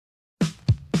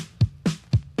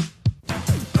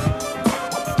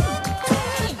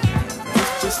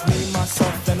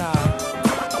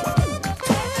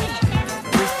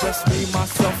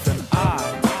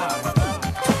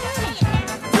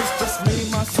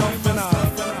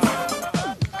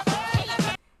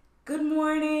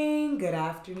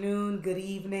afternoon, good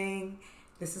evening.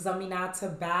 This is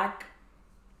Aminata back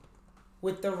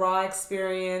with the Raw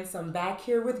Experience. I'm back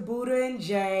here with Buddha and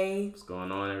Jay. What's going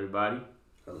on, everybody?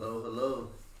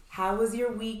 Hello. How was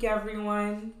your week,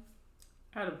 everyone?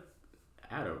 I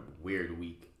had a weird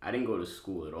week. I didn't go to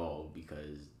school at all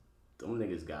because them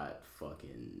niggas got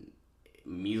fucking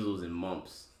measles and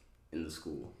mumps in the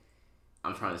school.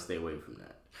 I'm trying to stay away from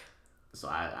that. So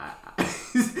I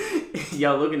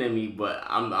y'all looking at me, but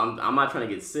I'm not trying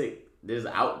to get sick. There's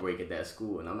an outbreak at that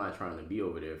school, and I'm not trying to be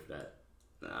over there for that.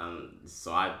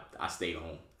 So I stayed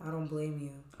home. I don't blame you.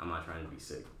 I'm not trying to be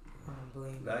sick. I don't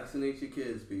blame you. Vaccinate your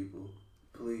kids, people.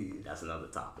 Please. That's another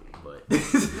topic, but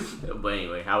but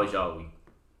anyway, how was y'all week?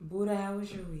 Buddha, how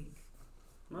was your week?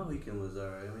 My weekend was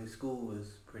alright. I mean, school was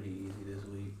pretty easy this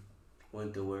week.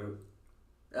 Went to work.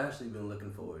 Actually been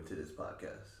looking forward to this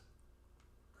podcast.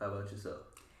 How about yourself?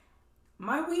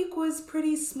 My week was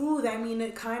pretty smooth. I mean,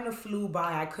 it kind of flew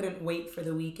by. I couldn't wait for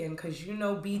the weekend because, you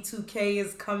know, B2K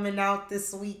is coming out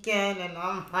this weekend and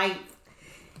I'm hyped.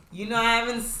 You know, I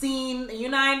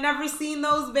never seen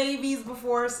those babies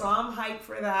before, so I'm hyped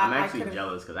for that. I'm actually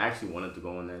jealous because I actually wanted to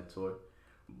go on that tour,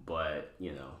 but,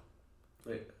 you know.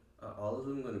 Wait, are all of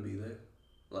them going to be there?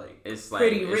 Like, it's like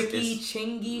Pretty Ricky,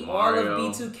 Chingy, Mario, all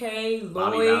of B2K,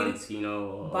 Lloyd,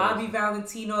 Bobby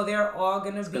Valentino, they're all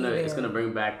gonna be there. It's gonna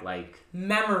bring back like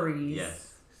memories.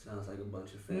 Yes. Sounds like a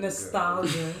bunch of fans.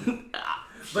 Nostalgia.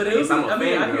 But it was, I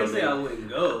can't say I wouldn't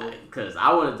go because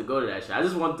I wanted to go to that shit. I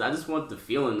just want the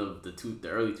feeling of the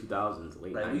early 2000s,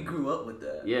 late 90s. We grew up with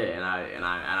that. Yeah, and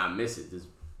I miss it. There's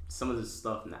some of this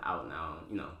stuff out now,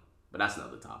 you know. But that's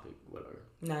another topic. Whatever.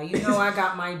 Now, you know I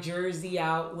got my jersey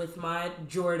out with my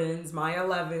Jordans, my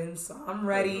 11s, so I'm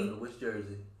ready. Which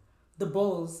jersey? The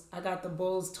Bulls. I got the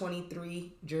Bulls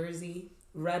 23 jersey.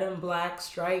 Red and black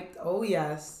striped. Oh,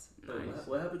 yes. Nice.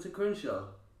 What happened to Crenshaw?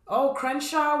 Oh,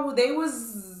 Crenshaw, they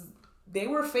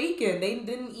were faking. They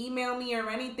didn't email me or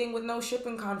anything with no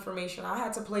shipping confirmation. I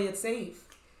had to play it safe.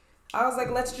 I was like,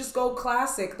 let's just go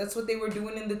classic. That's what they were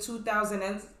doing in the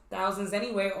 2000s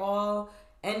anyway, all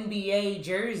NBA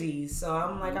jerseys. So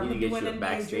I'm like, I'm doing NBA a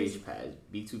backstage jersey. pass.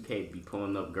 B2K be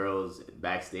pulling up girls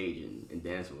backstage and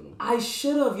dancing with them. I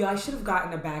should have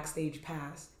gotten a backstage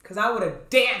pass because I would have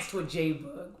danced with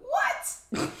J-Bug.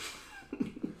 What?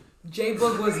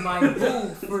 J-Bug was my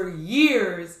boo for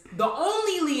years. The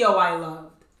only Leo I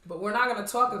loved. But we're not going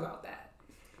to talk about that.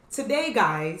 Today,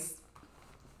 guys,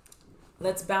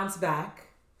 let's bounce back.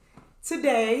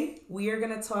 Today, we are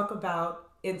going to talk about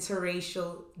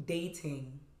interracial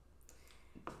dating.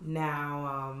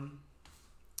 Now,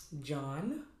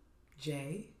 John,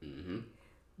 Jay,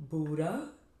 Buddha,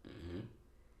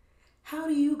 how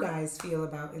do you guys feel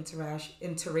about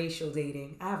interracial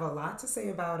dating? I have a lot to say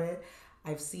about it.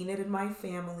 I've seen it in my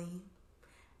family,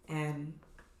 and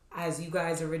as you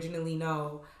guys originally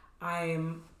know, I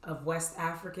am of West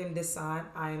African descent.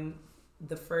 I'm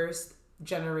the first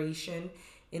generation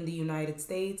in the United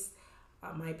States.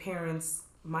 My parents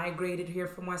migrated here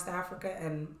from West Africa,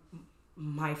 and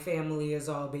my family is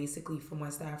all basically from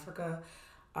West Africa.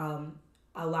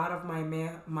 A lot of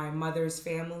my mother's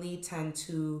family tend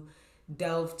to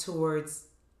delve towards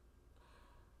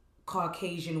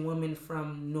Caucasian women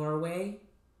from Norway.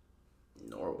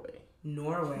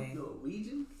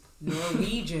 Norwegians.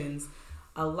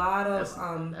 A lot of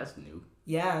that's new.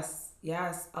 Yes.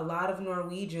 A lot of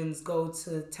Norwegians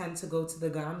tend to go to the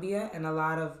Gambia, and a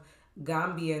lot of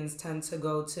Gambians tend to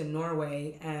go to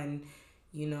Norway, and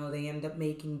you know, they end up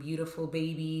making beautiful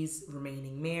babies,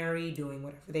 remaining married, doing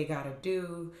whatever they gotta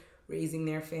do, raising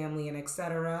their family, and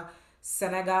etc.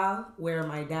 Senegal, where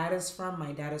my dad is from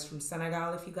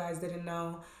Senegal, if you guys didn't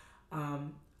know.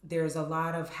 There's a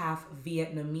lot of half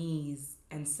Vietnamese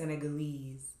and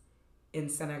Senegalese in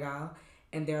Senegal.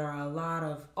 And there are a lot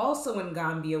of, also in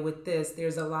Gambia with this,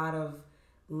 there's a lot of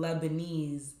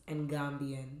Lebanese and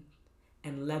Gambian.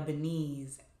 And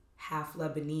Lebanese, half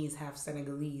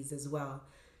Senegalese as well.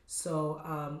 So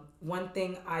one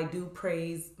thing I do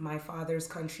praise my father's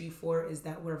country for is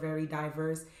that we're very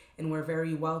diverse and we're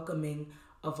very welcoming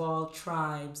of all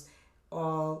tribes,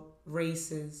 all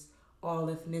races, all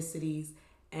ethnicities,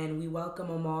 and we welcome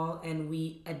them all, and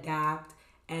we adapt,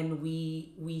 and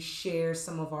we share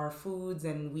some of our foods,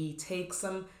 and we take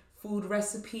some food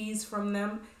recipes from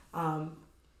them.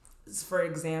 For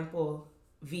example,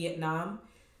 Vietnam,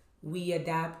 we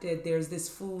adapted, there's this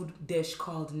food dish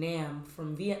called Nam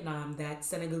from Vietnam that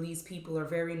Senegalese people are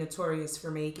very notorious for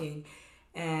making.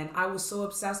 And I was so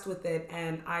obsessed with it,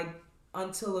 and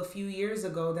until a few years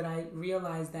ago that I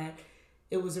realized that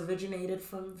it was originated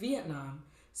from Vietnam.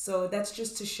 So that's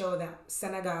just to show that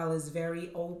Senegal is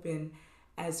very open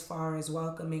as far as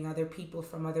welcoming other people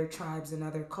from other tribes and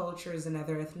other cultures and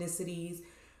other ethnicities.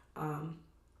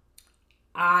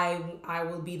 I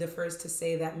will be the first to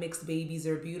say that mixed babies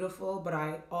are beautiful, but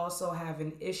I also have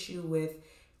an issue with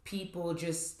people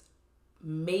just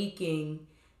making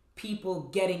people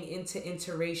getting into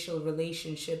interracial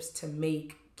relationships to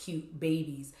make cute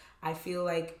babies. I feel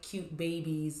like cute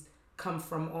babies come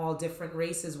from all different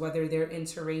races, whether they're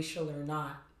interracial or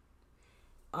not.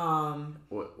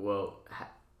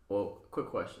 Well, quick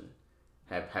question: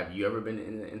 Have you ever been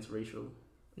in an interracial?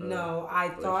 No, I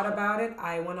thought about it.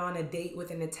 I went on a date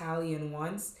with an Italian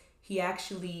once. He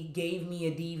actually gave me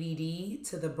a DVD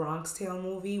to the Bronx Tale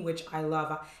movie, which I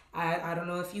love. I don't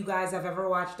know if you guys have ever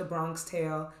watched a Bronx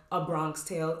Tale.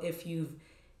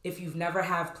 If you've never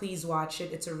have, please watch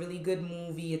it. It's a really good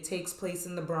movie. It takes place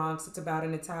in the Bronx. It's about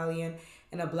an Italian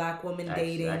and a black woman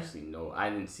dating. Actually, no, I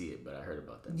didn't see it, but I heard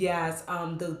about that. Yes,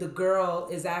 the girl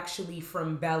is actually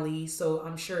from Belly, so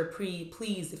I'm sure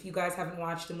please, if you guys haven't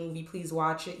watched the movie, please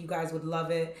watch it. You guys would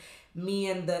love it. Me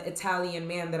and the Italian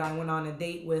man that I went on a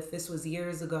date with, this was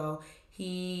years ago,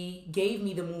 he gave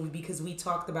me the movie because we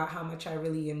talked about how much I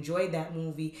really enjoyed that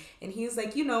movie. And he was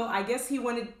like, I guess he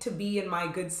wanted to be in my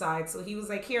good side. So he was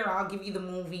like, here, I'll give you the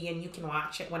movie and you can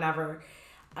watch it whenever.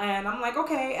 And I'm like,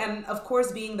 okay. And of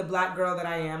course, being the black girl that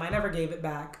I am, I never gave it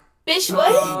back. Bitch,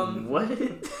 what? What?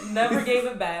 Never gave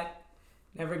it back.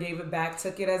 Never gave it back.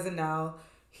 Took it as a no.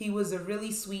 He was a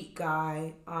really sweet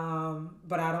guy,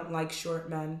 but I don't like short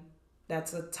men.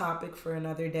 That's a topic for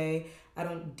another day. I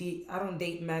don't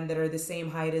date men that are the same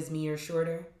height as me or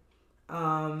shorter.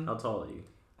 How tall are you?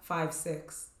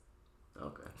 5'6".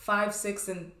 Okay. 5'6",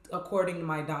 and according to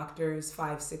my doctors,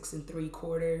 5'6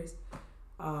 3/4.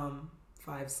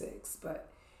 5'6", but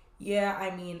yeah,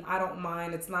 I mean, I don't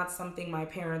mind. It's not something my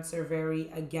parents are very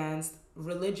against.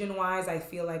 Religion-wise, I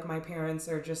feel like my parents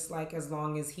are just like, as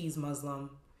long as he's Muslim,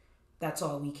 that's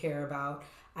all we care about.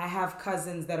 I have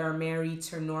cousins that are married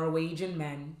to Norwegian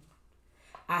men.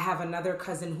 I have another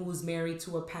cousin who's married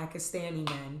to a Pakistani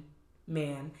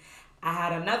man. I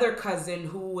had another cousin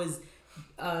who was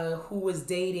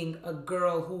dating a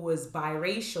girl who was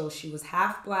biracial. She was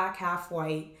half black, half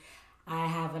white. I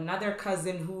have another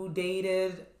cousin who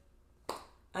dated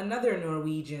another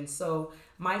Norwegian. So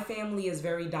my family is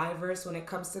very diverse when it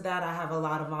comes to that. I have a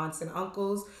lot of aunts and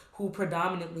uncles who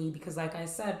predominantly, because like I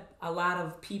said, a lot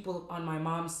of people on my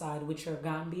mom's side, which are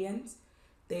Gambians,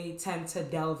 they tend to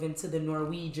delve into the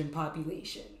Norwegian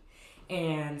population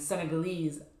and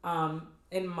Senegalese.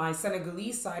 In my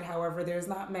Senegalese side, however, there's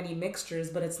not many mixtures,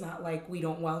 but it's not like we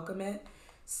don't welcome it.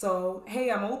 So,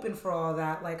 hey, I'm open for all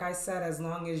that. Like I said, as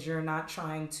long as you're not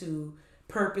trying to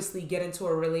purposely get into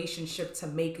a relationship to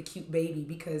make a cute baby,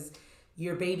 because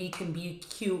your baby can be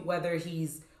cute whether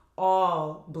he's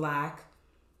all black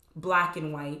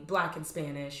and white, black and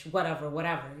Spanish, whatever.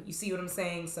 You see what I'm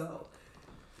saying? So,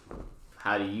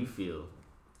 how do you feel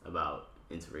about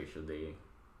interracial dating?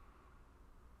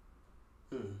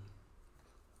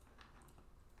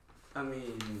 I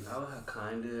mean, I would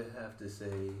kind of have to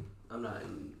say I'm not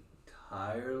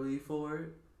entirely for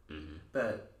it,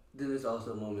 but then there's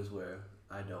also moments where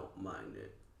I don't mind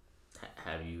it.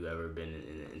 Have you ever been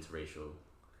in an interracial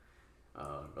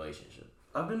relationship?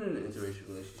 I've been in an interracial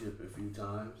relationship a few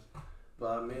times,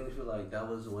 but I mainly feel like that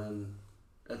was when,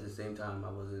 at the same time,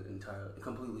 I wasn't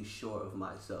completely sure of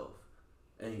myself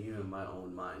and even my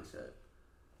own mindset.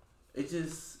 It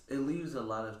leaves a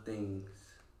lot of things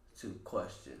to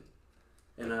question.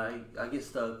 And I get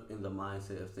stuck in the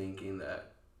mindset of thinking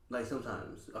that, like,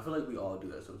 sometimes I feel like we all do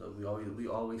that. Sometimes we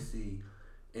always see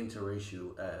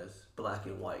interracial as black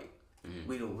and white.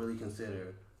 We don't really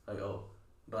consider like, oh,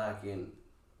 black and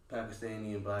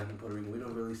Pakistani and black and Puerto Rican. We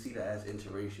don't really see that as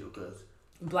interracial because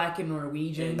black and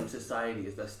Norwegian in society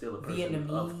is that still a person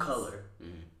Vietnamese of color.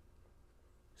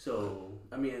 So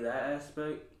I mean, in that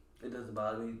aspect, it doesn't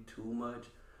bother me too much.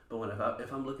 But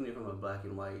if I'm looking at it from a black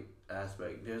and white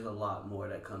aspect, there's a lot more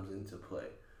that comes into play.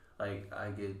 Like,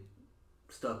 I get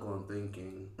stuck on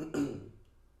thinking,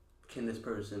 can this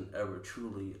person ever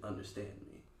truly understand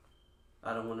me?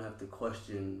 I don't want to have to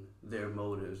question their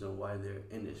motives and why they're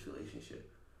in this relationship,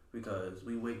 because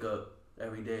we wake up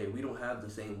every day, we don't have the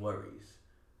same worries.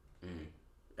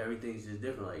 Everything's just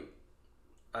different.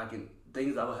 Like,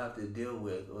 things I would have to deal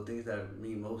with, or things that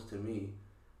mean most to me,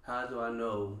 how do I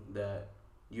know that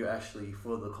you're actually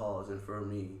for the cause and for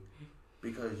me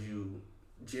because you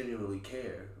genuinely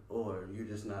care, or you're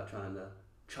just not trying to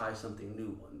try something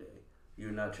new one day?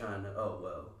 You're not trying to, oh,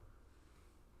 well,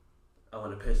 I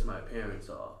want to piss my parents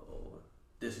off, or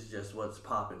this is just what's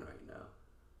popping right now.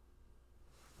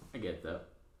 I get that.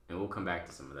 And we'll come back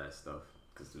to some of that stuff,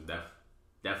 because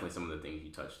definitely some of the things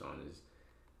you touched on is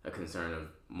a concern of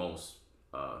most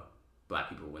black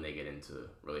people when they get into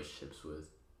relationships with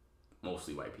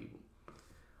mostly white people.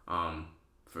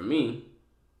 For me,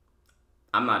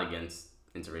 I'm not against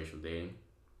interracial dating.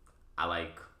 I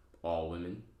like all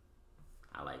women.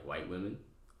 I like white women.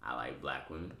 I like black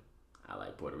women. I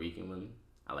like Puerto Rican women.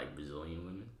 I like Brazilian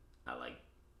women. I like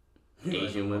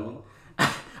Asian women.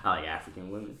 I like African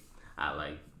women. I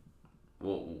like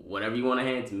whatever you want to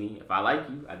hand to me. If I like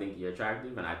you, I think you're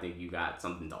attractive, and I think you got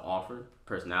something to offer,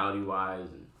 personality wise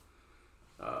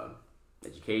and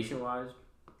education wise.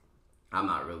 I'm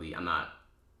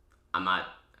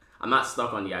not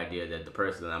stuck on the idea that the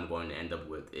person that I'm going to end up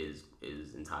with is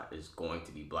going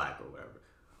to be black or whatever.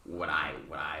 Would I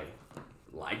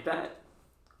like that?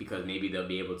 Because maybe they'll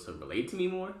be able to relate to me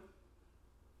more.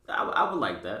 I would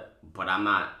like that, but I'm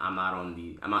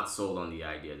not sold on the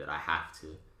idea that I have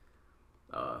to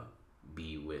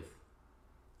be with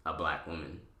a black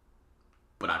woman.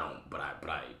 But I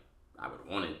would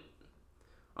want it.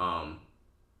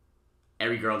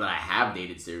 Every girl that I have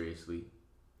dated seriously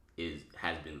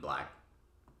has been black.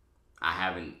 I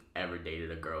haven't seriously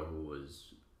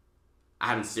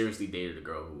dated a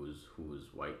girl who was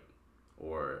white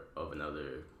or of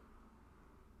another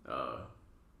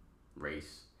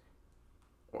race.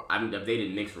 Or I've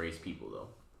dated mixed race people though.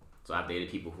 So I've dated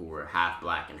people who were half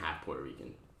black and half Puerto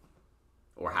Rican,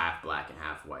 or half black and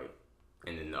half white,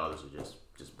 and then the others are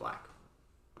just black.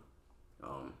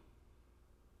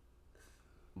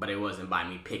 But it wasn't by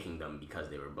me picking them because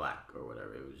they were black or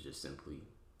whatever. It was just simply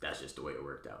that's just the way it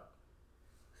worked out.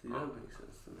 See, that makes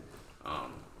sense to me.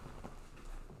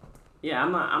 Yeah,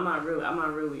 I'm not really.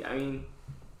 I mean,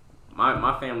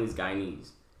 my family's Guyanese,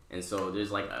 and so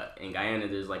there's like in Guyana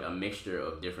there's like a mixture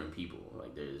of different people.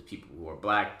 Like there's people who are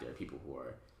black, there are people who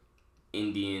are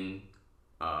Indian,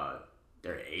 there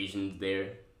are Asians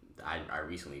there. I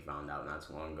recently found out not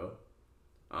too long ago.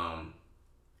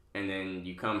 And then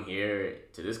you come here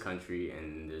to this country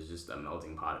and there's just a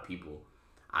melting pot of people.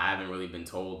 I haven't really been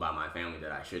told by my family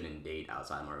that I shouldn't date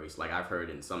outside my race. Like I've heard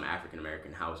in some African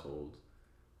American households,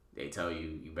 they tell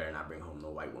you better not bring home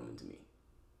no white woman to me.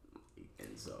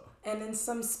 And in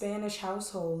some Spanish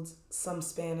households,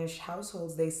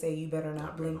 they say you better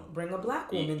not bring a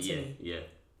black woman to me. Yeah,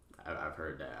 I've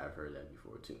heard that. I've heard that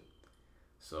before too.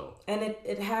 So. And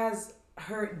it has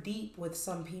hurt deep with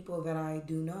some people that I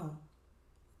do know.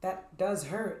 That does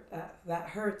hurt. That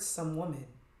hurts some women.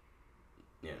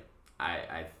 Yeah,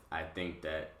 I think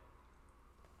that.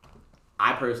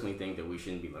 I personally think that we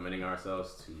shouldn't be limiting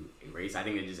ourselves to a race. I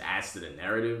think it just adds to the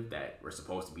narrative that we're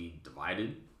supposed to be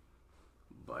divided.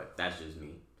 But that's just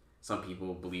me. Some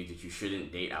people believe that you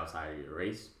shouldn't date outside of your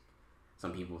race.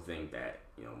 Some people think that,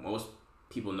 most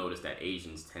people notice that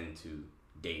Asians tend to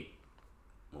date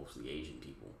mostly Asian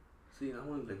people. See, I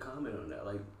wanted to comment on that.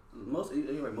 Like, most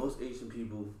Asian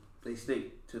people, they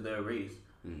stick to their race.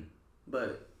 Mm.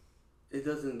 But it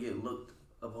doesn't get looked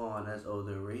upon as, they're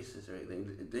racist or anything.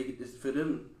 For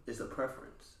them, it's a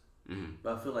preference. Mm-hmm.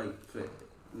 But I feel like for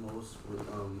most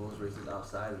races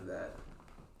outside of that,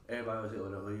 everybody would say,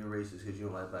 no, you're racist because you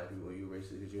don't like black people, or you're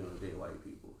racist because you don't date white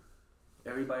people.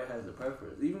 Everybody has a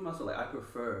preference. Even myself, I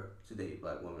prefer to date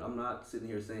black women. I'm not sitting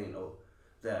here saying,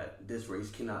 that this race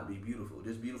cannot be beautiful.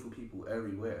 There's beautiful people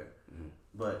everywhere. Mm-hmm.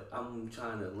 But I'm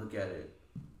trying to look at it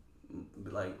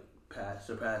like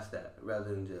surpass that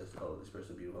rather than just, this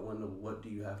person beautiful. I want to know, what do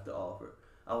you have to offer?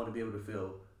 I want to be able to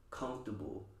feel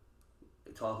comfortable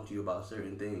talking to you about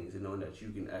certain things and knowing that you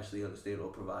can actually understand or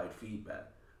provide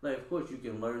feedback. Like, of course, you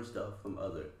can learn stuff from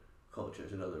other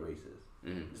cultures and other races.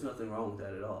 Mm-hmm. There's nothing wrong with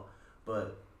that at all.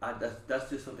 But that's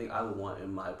just something I would want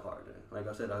in my partner. Like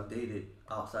I said, I've dated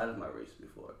outside of my race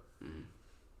before. Mm-hmm.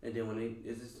 And then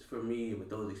it's just for me with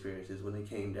those experiences, when it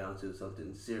came down to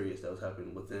something serious that was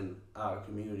happening within our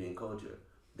community and culture,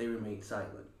 they remained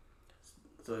silent.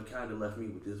 So it kind of left me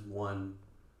with this one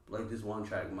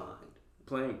track mind.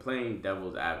 Playing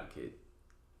devil's advocate,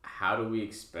 how do we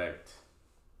expect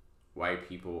white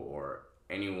people or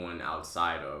anyone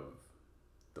outside of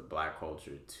the black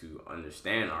culture to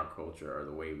understand our culture or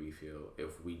the way we feel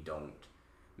if we don't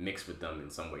mix with them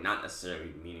in some way? Not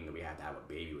necessarily meaning that we have to have a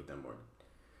baby with them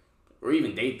or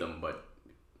even date them, but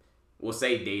we'll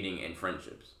say dating and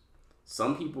friendships.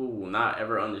 Some people will not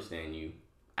ever understand you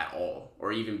at all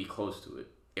or even be close to it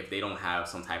if they don't have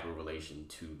some type of relation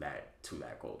to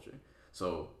that culture.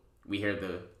 So we hear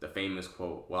the famous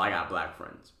quote, "Well, I got black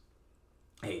friends."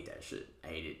 I hate that shit. I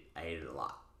hate it a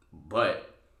lot.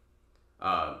 But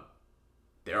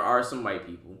there are some white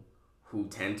people who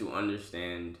tend to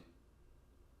understand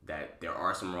that there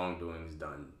are some wrongdoings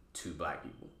done to black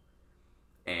people.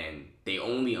 and they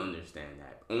only understand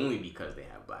that only because they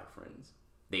have black friends.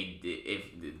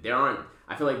 If there aren't,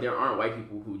 I feel like there aren't white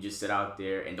people who just sit out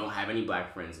there and don't have any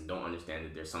black friends and don't understand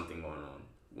that there's something going on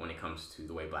when it comes to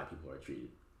the way black people are treated.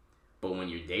 But when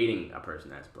you're dating a person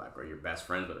that's black, or you're best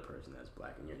friends with a person that's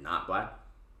black, and you're not black,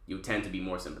 you tend to be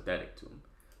more sympathetic to them.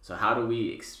 So how do we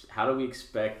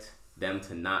expect them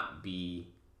to not be?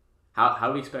 How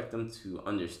do we expect them to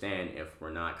understand if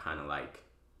we're not kind of like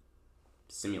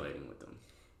simulating with them?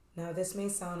 Now, this may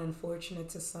sound unfortunate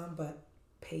to some, but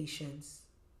patience.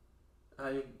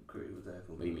 I agree with that completely.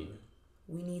 What do you mean?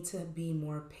 We need to be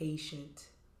more patient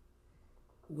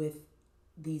with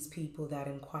these people that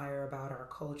inquire about our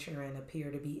culture and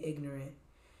appear to be ignorant.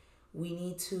 We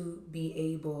need to be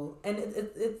able, and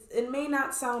it may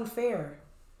not sound fair,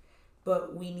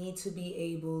 but we need to be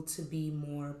able to be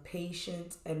more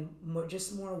patient and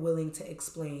just more willing to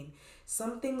explain.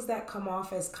 Some things that come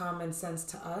off as common sense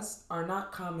to us are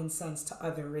not common sense to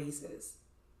other races.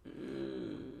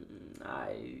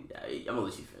 I'm gonna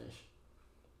let you finish.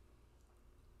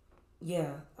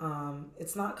 Yeah,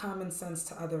 it's not common sense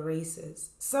to other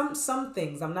races. Some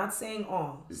things, I'm not saying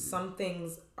all. Mm-hmm. Some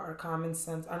things are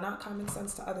not common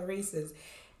sense to other races,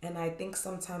 and I think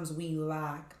sometimes we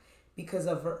lack because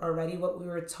of already what we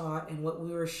were taught and what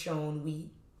we were shown. We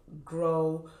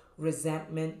grow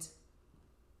resentment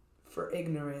for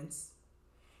ignorance,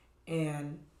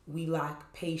 and we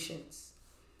lack patience.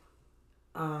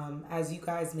 As you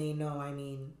guys may know, I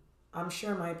mean, I'm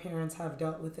sure my parents have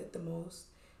dealt with it the most.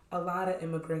 A lot of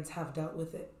immigrants have dealt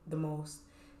with it the most.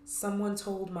 Someone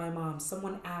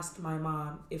asked my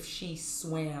mom if she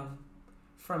swam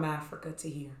from Africa to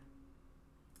here.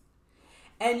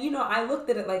 And, I looked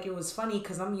at it like it was funny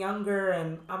because I'm younger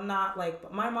and I'm not like,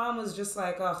 but my mom was just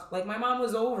like, ugh, like my mom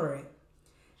was over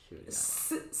it.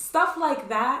 Stuff like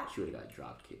that. She would have got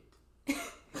drop kicked.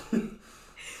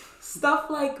 Stuff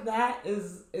like that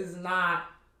is not,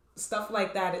 stuff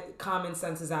like that, common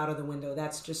sense is out of the window.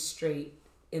 That's just straight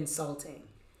insulting.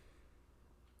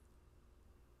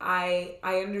 I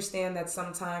understand that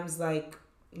sometimes like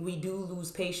we do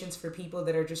lose patience for people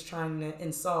that are just trying to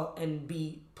insult and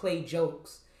play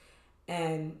jokes.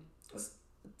 And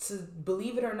to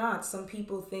believe it or not, some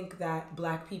people think that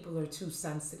black people are too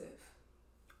sensitive.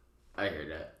 I hear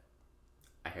that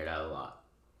a lot.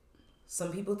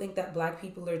 Some people think that black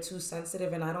people are too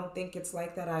sensitive, and I don't think it's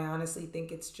like that. I honestly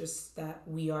think it's just that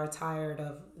we are tired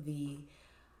of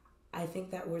I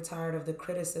think that we're tired of the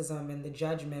criticism and the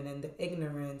judgment and the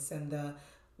ignorance and the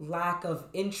lack of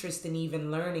interest in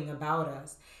even learning about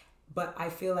us. But I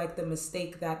feel like the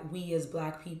mistake that we as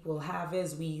black people have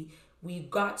is we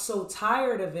got so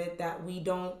tired of it that we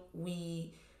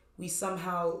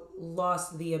somehow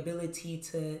lost the ability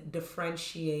to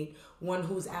differentiate one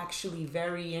who's actually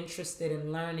very interested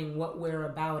in learning what we're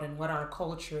about and what our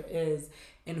culture is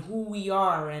and who we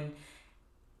are. And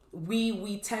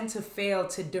we tend to fail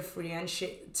to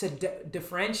differentiate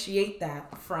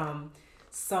that from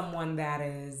someone that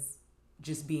is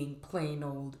just being plain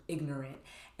old ignorant.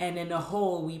 And in a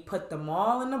whole, we put them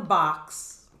all in a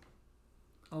box,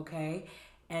 okay,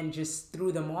 and just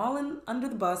threw them all under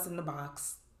the bus in the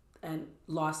box and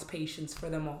lost patience for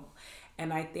them all.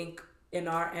 And I think in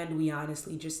our end, we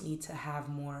honestly just need to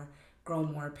grow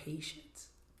more patient.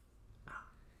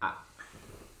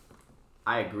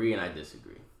 I agree and I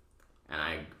disagree. And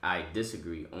I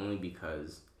disagree only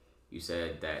because you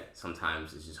said that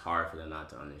sometimes it's just hard for them not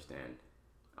to understand.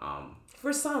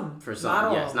 For some,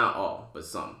 not yes, not all, but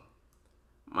some.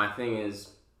 My thing is,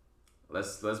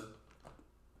 let's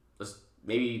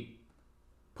maybe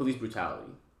police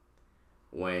brutality.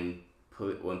 When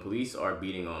police are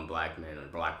beating on black men or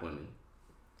black women,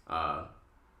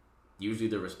 usually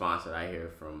the response that I hear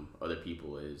from other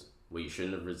people is, well, you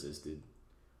shouldn't have resisted.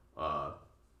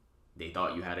 They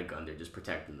thought you had a gun. They're just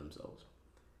protecting themselves.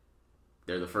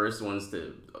 They're the first ones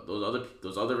to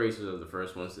those other races are the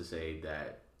first ones to say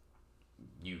that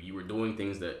you were doing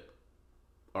things that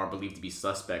are believed to be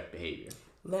suspect behavior.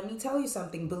 Let me tell you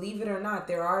something. Believe it or not,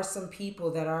 there are some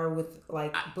people that are with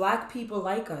black people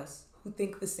like us who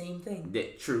think the same thing.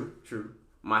 True.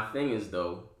 My thing is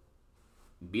though,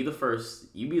 be the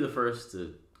first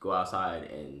to go outside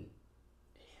and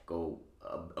go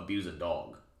abuse a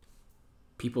dog.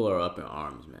 People are up in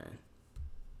arms, man.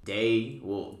 They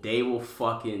will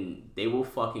fucking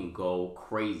go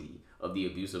crazy of the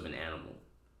abuse of an animal.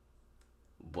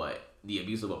 But the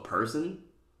abuse of a person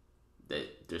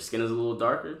that their skin is a little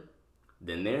darker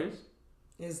than theirs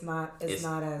is not as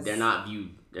they're not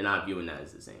viewing that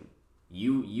as the same.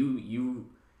 You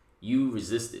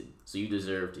resisted, so you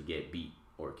deserve to get beat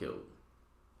or killed.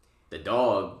 The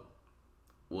dog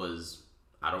was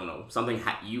I don't know, something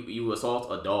you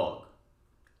assault a dog,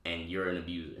 and you're an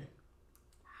abuser.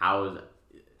 How is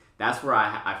that's where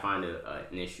I find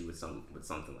an issue with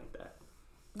something like that.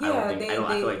 Yeah, I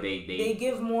feel like they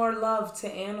give more love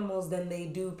to animals than they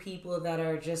do people that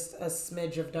are just a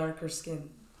smidge of darker skin.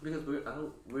 Because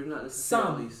we're not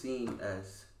necessarily seen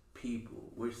as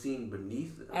people. We're seen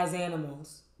beneath them as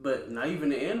animals. But not even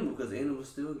the animal, because animals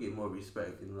still get more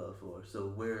respect and love for. So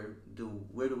where do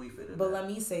we fit in? But let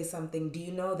me say something. Do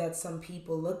you know that some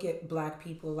people look at black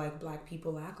people like black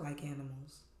people act like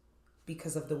animals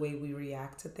because of the way we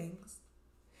react to things,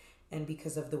 and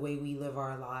because of the way we live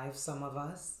our lives, some of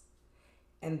us,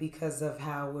 and because of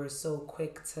how we're so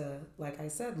quick to, like I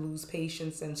said, lose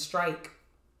patience and strike.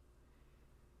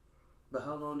 But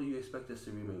how long do you expect us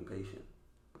to remain patient?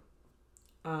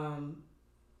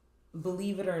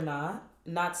 Believe it or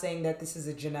not saying that this is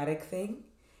a genetic thing,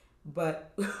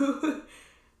 but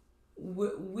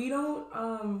we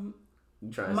don't.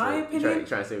 You trying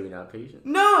to say we're not patient?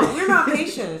 No, we're not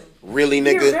patient. Really,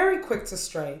 nigga? We're very quick to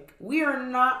strike. We are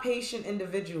not patient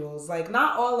individuals. Like,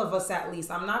 not all of us, at least.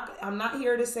 I'm not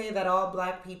here to say that all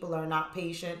black people are not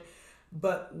patient,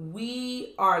 but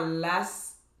we are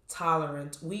less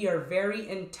tolerant. We are very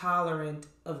intolerant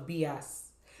of BS.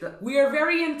 We are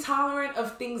very intolerant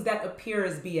of things that appear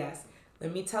as BS.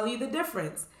 Let me tell you the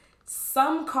difference.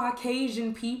 Some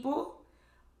Caucasian people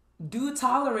do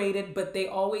tolerate it, but they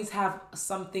always have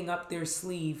something up their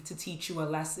sleeve to teach you a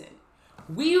lesson.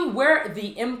 We're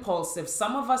the impulsive.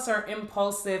 Some of us are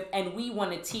impulsive and we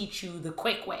want to teach you the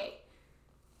quick way.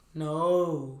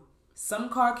 No. Some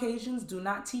Caucasians do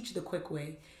not teach the quick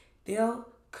way. They'll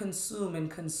consume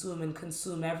and consume and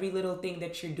consume every little thing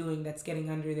that you're doing that's getting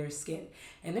under their skin.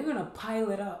 And they're going to pile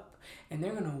it up, and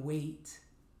they're going to wait.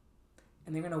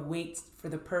 And they're going to wait for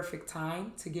the perfect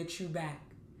time to get you back.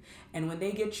 And when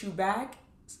they get you back,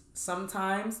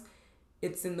 sometimes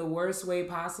it's in the worst way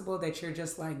possible that you're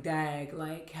just like, dag,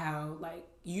 like how, like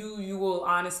you will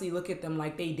honestly look at them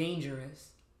like they dangerous.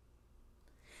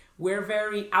 We're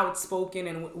very outspoken,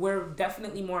 and we're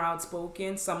definitely more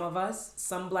outspoken. Some of us,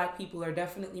 some black people are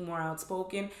definitely more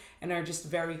outspoken and are just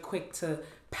very quick to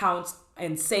pounce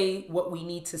and say what we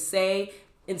need to say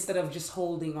instead of just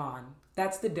holding on.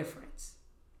 That's the difference.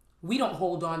 We don't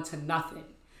hold on to nothing.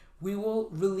 We will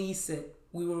release it.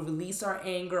 We will release our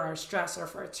anger, our stress, our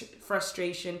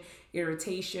frustration,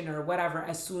 irritation, or whatever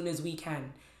as soon as we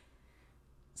can.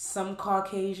 Some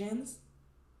Caucasians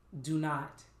do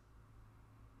not.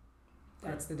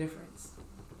 That's the difference.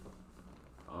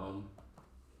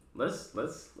 Let's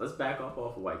back off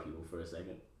of white people for a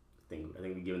second. I think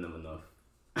we're giving them enough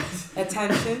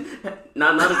attention.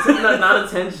 not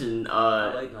attention.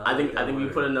 I think we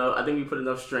put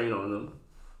enough strain on them.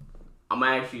 I'm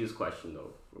gonna ask you this question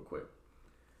though, real quick.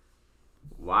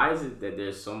 Why is it that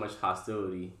there's so much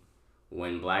hostility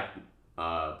when black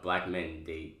men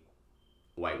date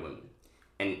white women,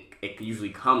 and it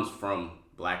usually comes from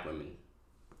black women?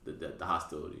 The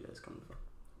hostility that's coming from.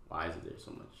 Why is it there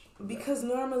so much? Because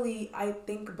normally I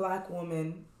think black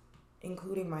women,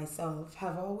 including myself,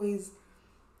 have always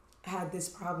had this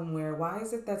problem where why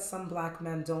is it that some black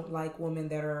men don't like women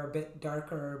that are a bit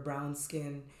darker or brown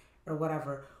skin or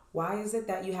whatever? Why is it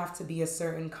that you have to be a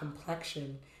certain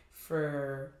complexion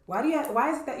for why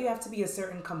is it that you have to be a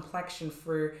certain complexion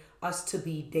for us to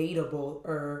be dateable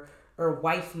or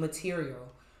wife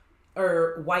material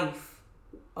or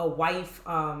a wife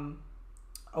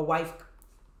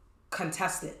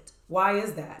contestant? Why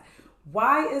is that?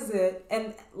 Why is it?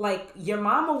 And like your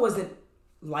mama wasn't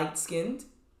light skinned.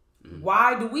 Mm-hmm.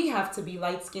 Why do we have to be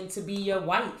light skinned to be your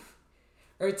wife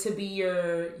or to be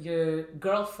your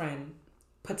girlfriend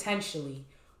potentially?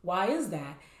 Why is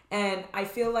that? And I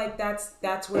feel like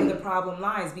that's where the problem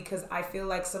lies, because I feel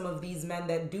like some of these men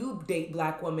that do date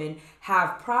black women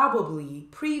have probably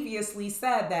previously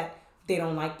said that they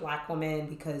don't like black women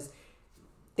because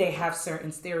they have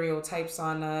certain stereotypes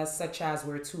on us, such as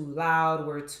we're too loud,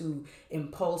 we're too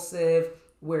impulsive,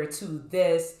 we're too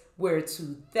this, we're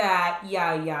too that,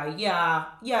 yada,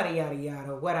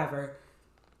 yada, whatever.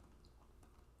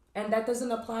 And that doesn't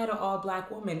apply to all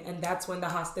black women. And that's when the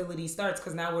hostility starts,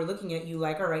 because now we're looking at you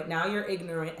like, all right, now you're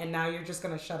ignorant and now you're just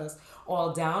going to shut us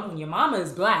all down when your mama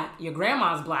is black, your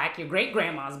grandma's black, your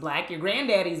great-grandma's black, your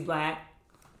granddaddy's black,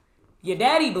 your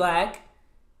daddy black.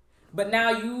 But now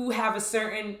you have a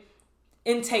certain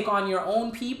intake on your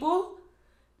own people.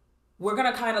 We're going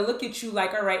to kind of look at you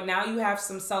like, all right, now you have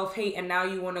some self-hate and now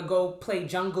you want to go play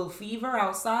Jungle Fever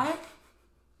outside?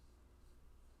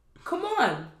 Come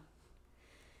on.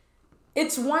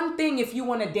 It's one thing if you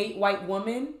want to date white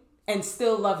women and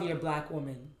still love your black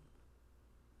woman.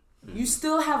 You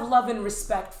still have love and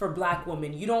respect for black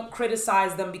women. You don't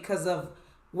criticize them because of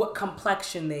what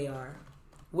complexion they are,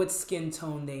 what skin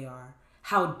tone they are,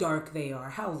 how dark they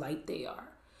are, how light they are,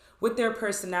 what their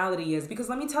personality is. Because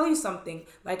let me tell you something,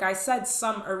 like I said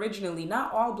some originally,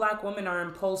 not all black women are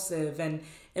impulsive and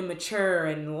immature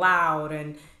and loud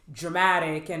and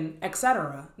dramatic and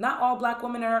etc. Not all black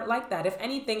women are like that. If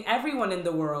anything, everyone in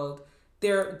the world,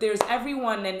 there's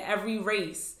everyone in every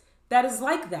race that is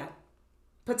like that.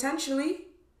 Potentially.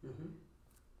 Mm-hmm.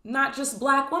 Not just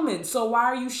black women. So why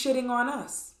are you shitting on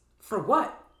us? For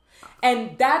what?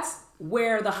 And that's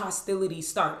where the hostility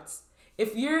starts.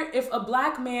 If a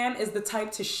black man is the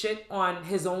type to shit on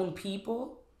his own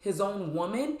people, his own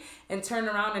woman, and turn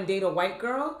around and date a white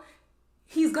girl,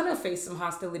 he's gonna face some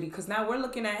hostility because now we're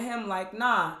looking at him like,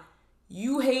 nah,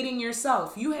 you hating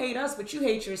yourself. You hate us, but you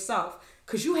hate yourself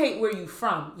because you hate where you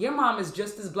from. Your mom is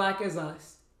just as black as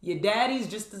us. Your daddy's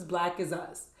just as black as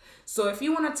us. So if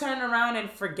you want to turn around and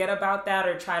forget about that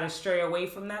or try to stray away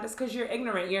from that, it's because you're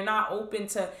ignorant. You're not open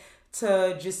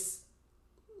to just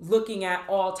looking at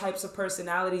all types of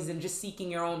personalities and just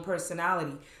seeking your own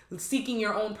personality. Seeking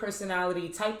your own personality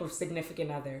type of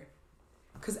significant other.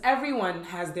 Because everyone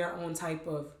has their own type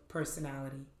of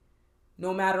personality,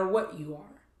 no matter what you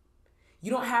are. You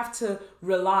don't have to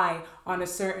rely on a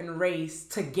certain race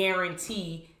to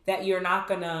guarantee that you're not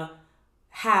going to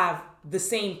have the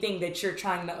same thing that you're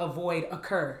trying to avoid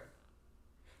occur.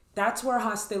 That's where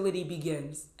hostility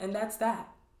begins. And that's that.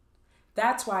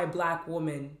 That's why black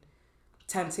women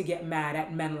tend to get mad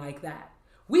at men like that.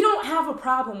 We don't have a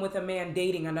problem with a man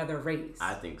dating another race.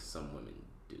 I think some women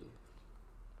do.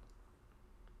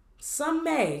 Some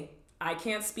may. I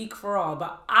can't speak for all,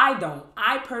 but I don't.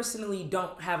 I personally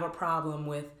don't have a problem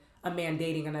with a man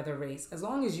dating another race. As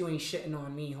long as you ain't shitting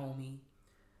on me, homie.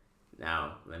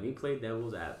 Now, let me play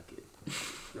devil's advocate.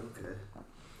 Okay.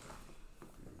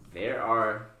 There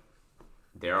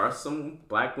are some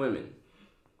black women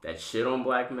that shit on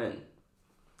black men.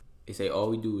 They say all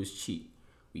we do is cheat.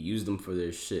 We use them for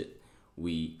their shit.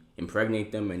 We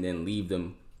impregnate them and then leave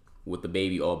them with the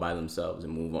baby all by themselves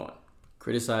and move on.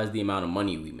 Criticize the amount of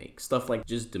money we make. Stuff like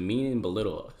just demean and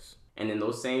belittle us. And then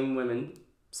those same women,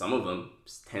 some of them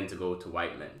tend to go to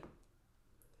white men.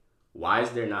 Why is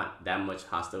there not that much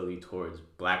hostility towards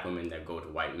black women that go to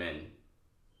white men,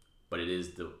 but it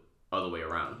is the other way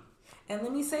around? And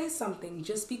let me say something.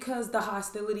 Just because the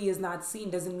hostility is not seen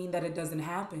doesn't mean that it doesn't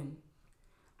happen.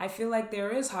 I feel like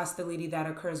there is hostility that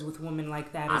occurs with women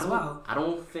like that as well. I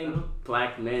don't think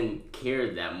black men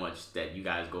care that much that you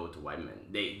guys go to white men.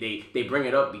 They bring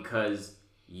it up because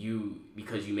you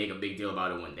make a big deal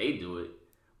about it when they do it,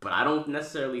 but I don't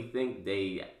necessarily think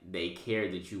they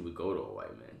care that you would go to a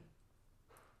white man.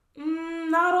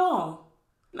 Not all.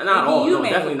 Not all. No,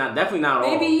 definitely not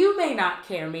all. Maybe you may not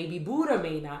care. Maybe Buddha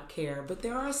may not care. But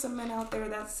there are some men out there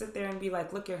that sit there and be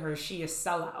like, look at her. She is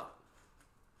sellout.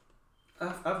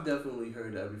 I've definitely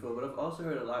heard that before. But I've also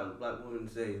heard a lot of black women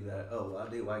say that, oh, I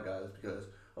date white guys because,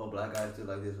 oh, black guys did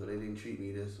like this, but they didn't treat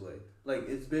me this way. Like,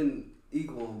 it's been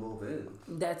equal on both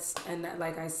ends.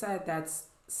 Like I said, that's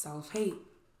self-hate.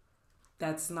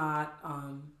 That's not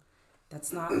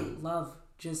love.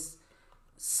 Just...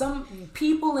 Some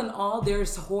people and all,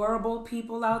 there's horrible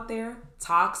people out there,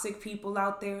 toxic people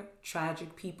out there,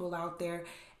 tragic people out there,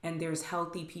 and there's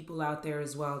healthy people out there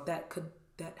as well that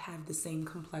have the same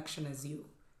complexion as you.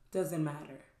 Doesn't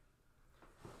matter.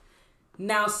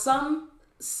 Now, some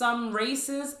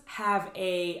races have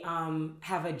a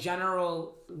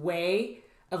general way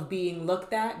of being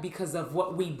looked at because of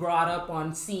what we been brought up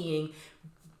on seeing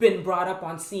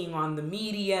on the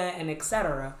media and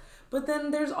etc. But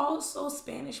then there's also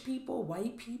Spanish people,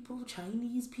 white people,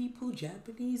 Chinese people,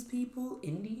 Japanese people,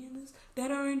 Indians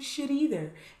that aren't shit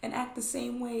either and act the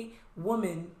same way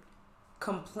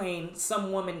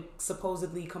some women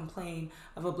supposedly complain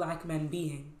of a black man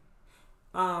being.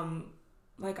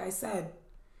 Like I said,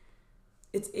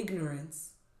 it's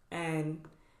ignorance. And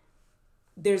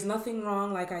there's nothing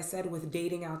wrong, like I said, with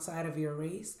dating outside of your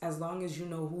race as long as you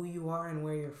know who you are and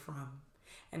where you're from.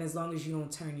 And as long as you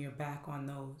don't turn your back on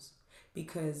those.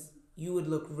 Because you would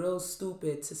look real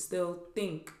stupid to still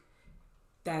think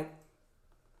that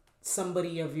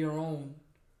somebody of your own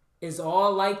is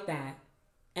all like that,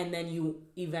 and then you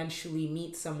eventually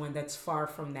meet someone that's far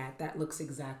from that looks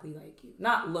exactly like you.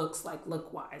 Not looks like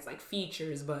look-wise, like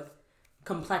features, but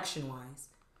complexion-wise.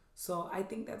 So I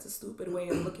think that's a stupid way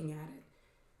of looking at it.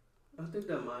 I think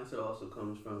that mindset also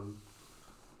comes from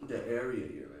the area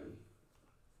you're in.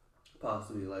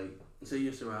 Possibly, like, say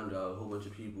you're surrounded by a whole bunch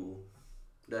of people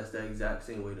that's the exact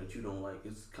same way that you don't like.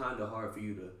 It's kind of hard for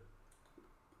you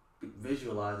to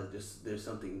visualize that there's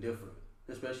something different,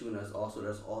 especially when that's all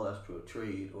that's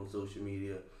portrayed on social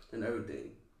media and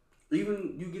everything.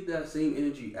 Even you get that same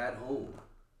energy at home.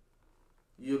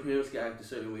 Your parents can act a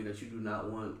certain way that you do not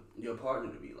want your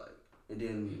partner to be like, and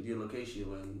then your location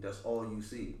when that's all you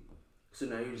see. So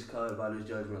now you're just clouded by this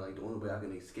judgment. Like the only way I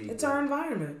can escape It's our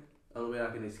environment. The only way I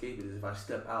can escape it is if I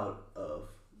step out of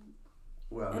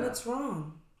where I'm And at. it's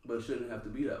wrong. But it shouldn't have to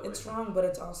be that way. It's wrong, but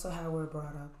it's also how we're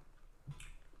brought up.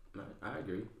 I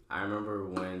agree. I remember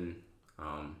when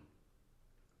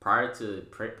prior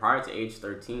to age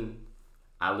 13,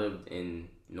 I lived in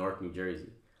Newark, New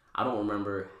Jersey. I don't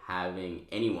remember having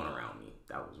anyone around me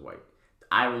that was white.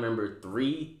 I remember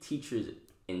 3 teachers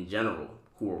in general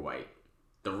who were white.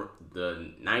 The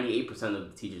 98%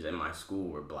 of the teachers in my school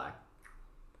were black.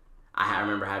 I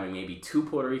remember having maybe 2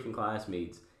 Puerto Rican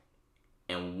classmates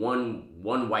and one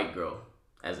white girl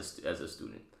as a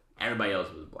student. Everybody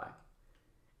else was black.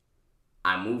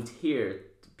 I moved here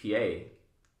to PA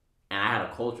and I had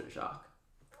a culture shock.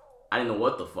 I didn't know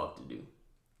what the fuck to do.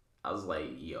 I was like,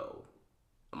 yo,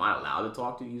 am I allowed to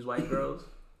talk to these white girls?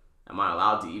 Am I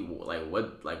allowed to eat?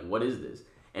 What is this?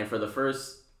 And for the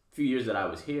first few years that I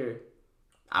was here,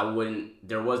 I wouldn't.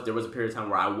 There was a period of time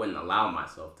where I wouldn't allow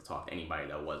myself to talk to anybody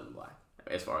that wasn't black,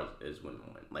 as far as women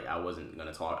went. Like I wasn't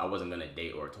gonna talk. I wasn't gonna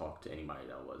date or talk to anybody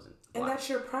that wasn't black. And that's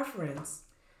your preference.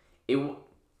 It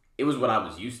was what I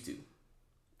was used to.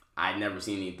 I'd never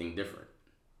seen anything different.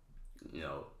 You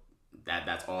know,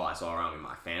 that's all I saw around me.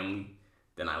 My family.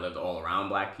 Then I lived all around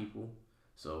black people,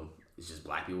 so it's just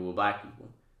black people with black people,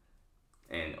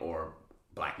 or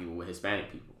black people with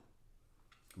Hispanic people.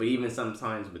 But even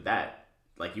sometimes with that,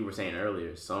 like you were saying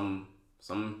earlier, some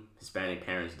Hispanic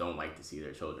parents don't like to see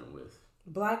their children with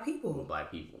black people.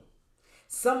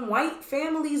 Some white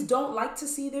families don't like to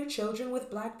see their children with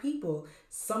black people.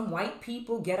 Some white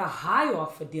people get a high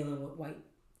off of dealing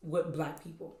with black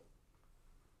people.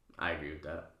 I agree with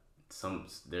that.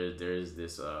 There's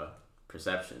this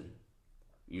perception,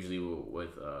 usually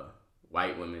with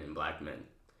white women and black men,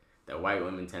 that white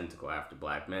women tend to go after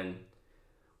black men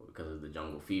because of the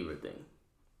jungle fever thing.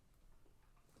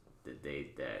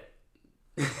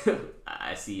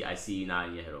 I see you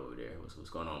nodding your head over there. What's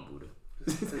going on, Buddha?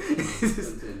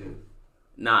 Continue.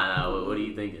 Nah. What are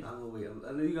you thinking? I'm gonna wait.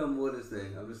 I know you got more to say.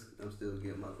 I'm still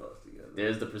getting my thoughts together.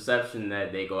 There's the perception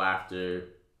that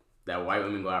that white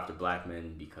women go after black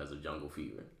men because of jungle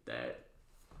fever. That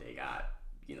they got,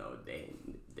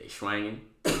 they swanging,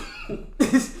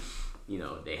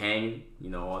 they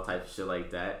hanging, all types of shit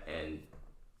like that, and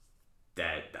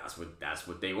that's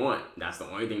what they want. That's the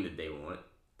only thing that they want.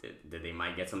 That they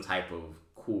might get some type of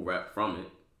cool rep from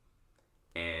it.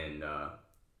 And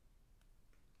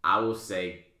I will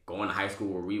say, going to high school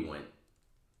where we went,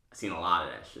 I seen a lot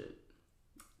of that shit.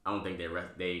 I don't think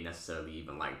they necessarily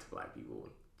even liked black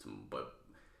people, but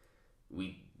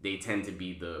they tend to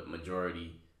be the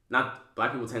majority. Not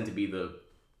black people tend to be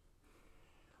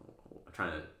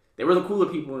they were the cooler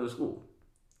people in the school.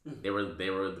 They were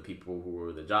the people who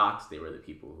were the jocks. They were the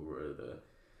people who were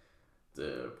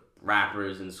the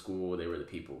rappers in school. They were the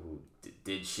people who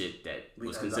did shit that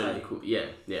was considered cool. Yeah,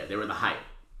 they were the hype.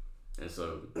 And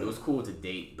so it was cool to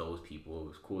date those people. It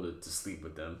was cool to sleep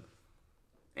with them.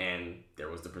 And there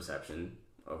was the perception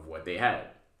of what they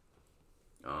had.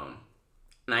 And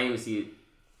I even see it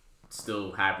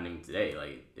still happening today.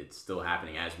 Like, it's still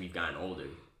happening as we've gotten older.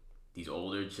 These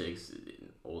older chicks,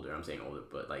 I'm saying older,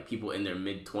 but like people in their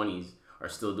mid-20s are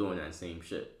still doing that same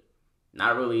shit.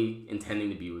 Not really intending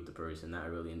to be with the person, not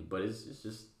really, but it's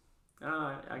just,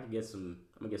 I'm gonna get some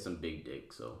big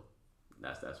dick, so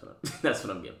that's what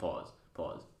I'm getting. Pause.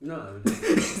 No,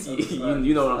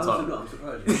 you know what I'm talking about. I'm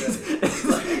surprised.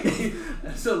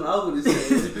 That's something I would have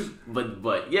said.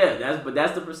 But yeah,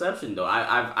 that's the perception though.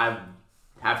 I've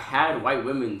had white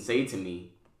women say to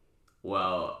me,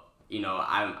 well,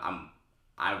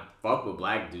 I fuck with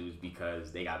black dudes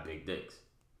because they got big dicks.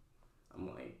 I'm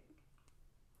like,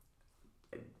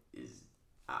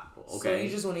 okay. So you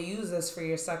just want to use this for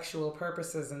your sexual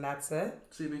purposes and that's it?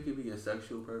 See, it could be your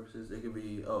sexual purposes. It could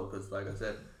be, because like I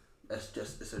said,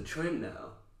 it's a trend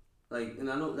now. Like, and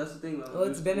I know that's the thing. Well,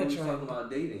 it's been a trend. Talking about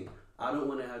dating, I don't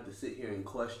want to have to sit here and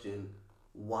question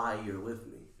why you're with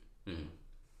me. Mm-hmm.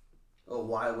 Or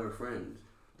why we're friends.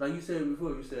 Like you said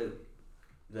before, you said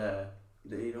that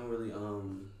they don't really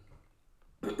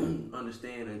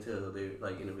understand until they're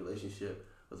like in a relationship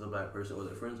with a black person or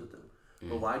they're friends with them. Mm-hmm.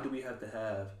 But why do we have to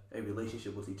have a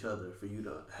relationship with each other for you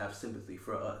to have sympathy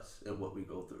for us and what we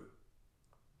go through?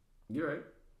 You're right.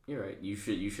 You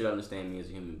should understand me as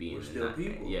a human being. We're still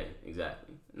people. Yeah,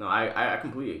 exactly. No, I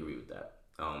completely agree with that.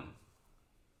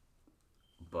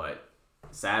 but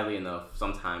sadly enough,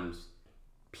 sometimes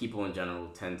people in general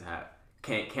tend to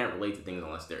can't relate to things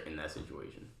unless they're in that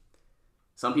situation.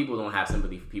 Some people don't have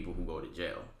sympathy for people who go to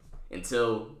jail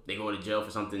until they go to jail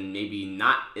for something maybe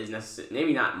not as necessary,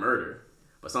 maybe not murder,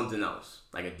 but something else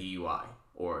like a DUI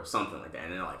or something like that,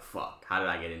 and they're like, "Fuck, how did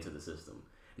I get into the system?"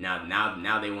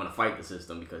 Now they want to fight the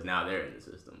system because now they're in the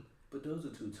system. But those are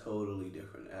two totally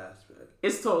different aspects.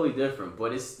 It's totally different,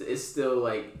 but it's still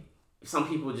like some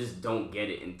people just don't get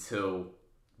it until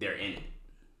they're in it.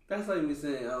 That's like me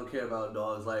saying I don't care about a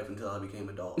dog's life until I became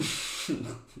a dog.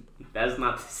 That's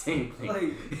not the same thing.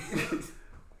 Like,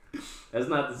 that's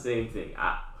not the same thing.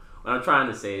 What I'm trying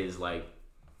to say is like,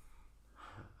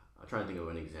 I'm trying to think of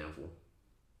an example.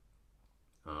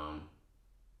 I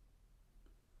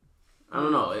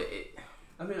don't know.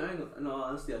 I mean, no,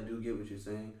 honestly, I do get what you're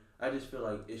saying. I just feel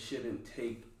like it shouldn't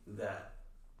take that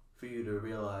for you to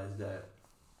realize that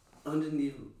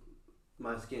underneath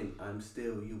my skin, I'm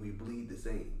still you. We bleed the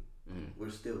same. Mm-hmm. We're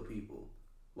still people.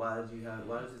 Why does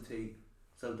it take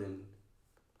something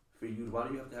for you? Why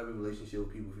do you have to have a relationship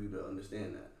with people for you to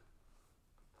understand that?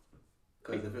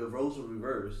 Because if roles were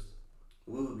reversed,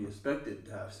 we would be expected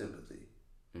to have sympathy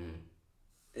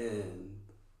and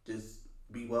just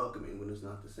be welcoming when it's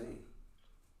not the same.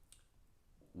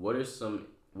 What are some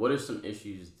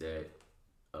issues that?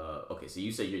 Okay, so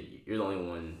you said you're the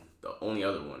only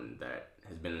other one that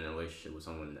has been in a relationship with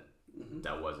someone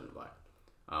that wasn't black.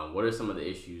 What are some of the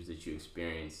issues that you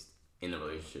experienced in the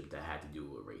relationship that had to do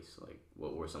with race? Like,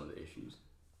 what were some of the issues?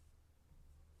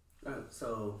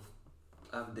 So,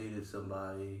 I've dated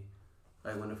somebody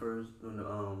like when the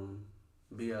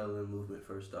BLM movement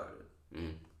first started.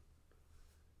 Mm-hmm.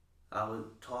 I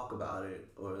would talk about it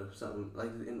or something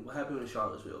like what happened in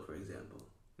Charlottesville, for example.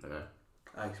 Okay.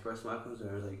 I expressed my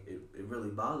concerns. Like it really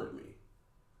bothered me.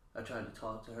 I tried to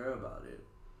talk to her about it,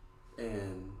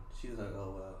 and she was like,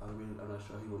 "Oh well, I'm not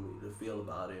sure how you want me to feel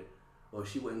about it." Or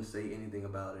she wouldn't say anything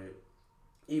about it,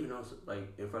 even on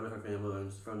like in front of her family or in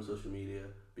front of social media,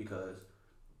 because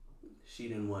she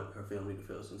didn't want her family to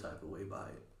feel some type of way by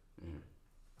it. Mm.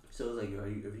 So it was like,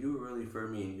 if you were really for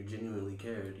me and you genuinely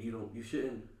cared, you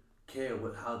shouldn't care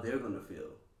how they're gonna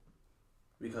feel,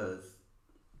 because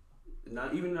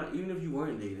not even if you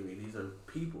weren't dating me, these are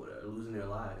people that are losing their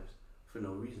lives for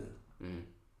no reason.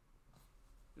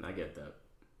 I get that.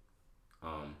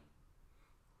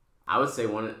 I would say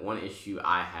one issue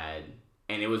I had,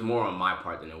 and it was more on my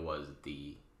part than it was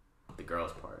the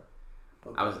girl's part.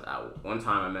 Okay. One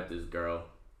time I met this girl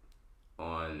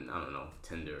on, I don't know,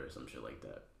 Tinder or some shit like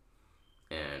that,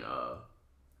 and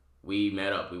we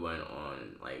met up. We went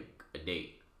on like a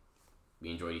date.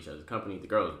 We enjoyed each other's company. The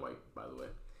girl was white, by the way,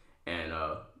 and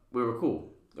we were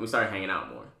cool. And we started hanging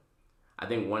out more. I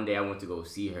think one day I went to go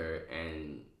see her,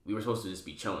 and we were supposed to just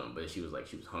be chilling, but she was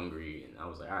hungry, and I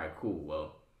was like, all right, cool.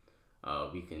 Well,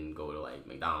 we can go to like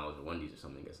McDonald's or Wendy's or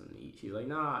something and get something to eat. She's like,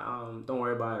 nah, don't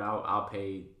worry about it. I'll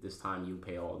pay this time. You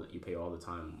pay all the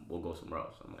time. We'll go somewhere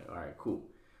else. I'm like, all right, cool.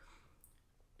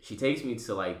 She takes me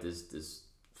to like this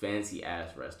fancy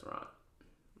ass restaurant,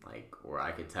 like where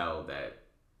I could tell that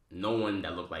no one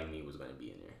that looked like me was gonna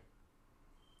be in there.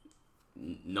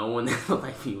 No one that looked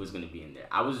like me was gonna be in there.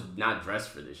 I was not dressed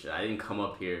for this shit. I didn't come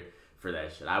up here for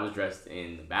that shit. I was dressed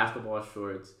in basketball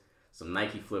shorts, some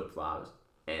Nike flip flops,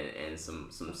 and some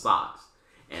socks,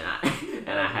 and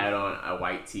I had on a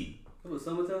white tee. It was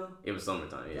summertime? It was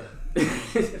summertime, yeah.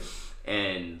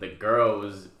 And the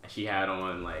girl she had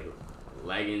on like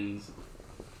leggings,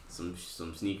 some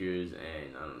sneakers,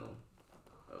 and I don't know,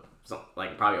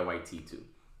 like probably a white tee too.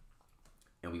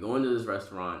 And we go into this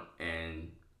restaurant,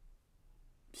 and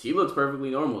she looks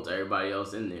perfectly normal to everybody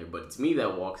else in there, but it's me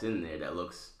that walks in there that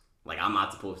looks like I'm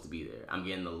not supposed to be there. I'm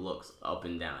getting the looks up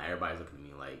and down. Everybody's looking at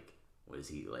me like, what is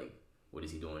he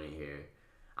doing in here?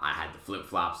 I had the flip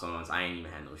flops on, so I ain't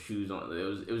even had no shoes on.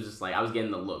 It was just like I was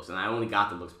getting the looks, and I only got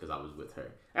the looks because I was with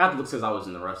her. I got the looks because I was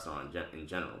in the restaurant in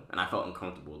general, and I felt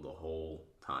uncomfortable the whole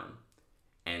time.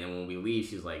 And then when we leave,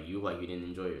 she's like, "You didn't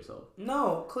enjoy yourself."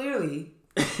 No, clearly.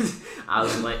 I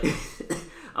was like,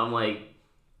 I'm like,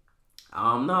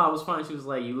 no, I was fine. She was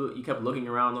like, you kept looking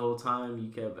around the whole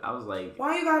time. I was like,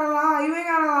 why you gotta lie? You ain't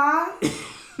gotta lie.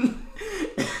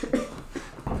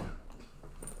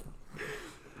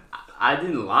 I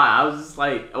didn't lie. I was just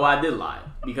like, I did lie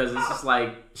because it's just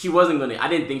like she wasn't gonna. I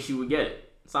didn't think she would get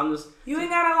it. So I'm just. You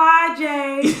ain't gotta lie,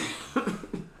 Jay.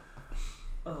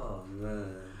 Oh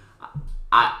man.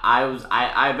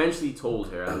 I eventually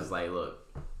told her, I was like, look,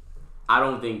 I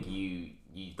don't think you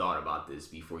thought about this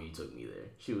before you took me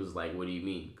there. She was like, what do you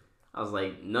mean? I was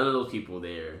like, none of those people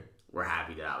there were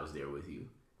happy that I was there with you.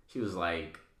 She was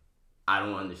like, I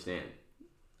don't understand.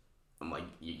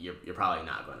 you're probably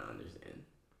not gonna understand.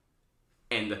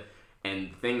 And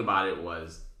the thing about it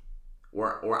was,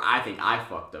 where I think I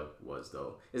fucked up was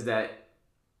though, is that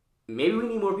maybe we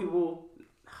need more people.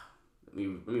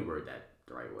 Let me word that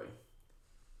the right way.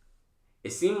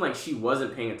 It seemed like she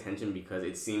wasn't paying attention because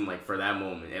it seemed like for that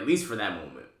moment, at least for that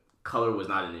moment, color was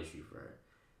not an issue for her.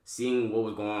 Seeing what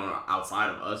was going on outside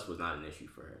of us was not an issue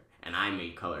for her. And I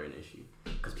made color an issue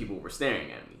because people were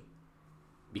staring at me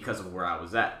because of where I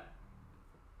was at.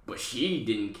 But she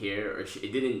didn't care, or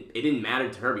it didn't matter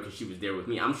to her because she was there with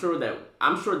me. I'm sure that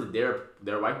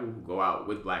there are white people who go out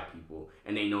with black people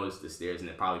and they notice the stares, and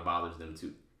it probably bothers them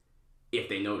too if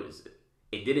they notice it.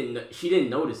 She didn't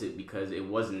notice it because it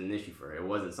wasn't an issue for her. It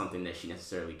wasn't something that she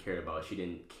necessarily cared about. She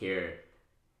didn't care.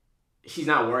 She's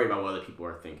not worried about what other people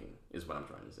are thinking, is what I'm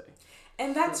trying to say.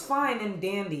 And that's fine and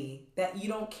dandy that you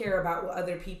don't care about what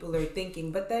other people are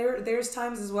thinking. But there's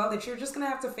times as well that you're just going to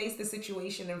have to face the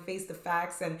situation and face the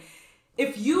facts. And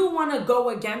if you want to go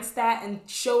against that and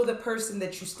show the person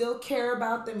that you still care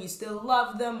about them, you still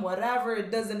love them, whatever,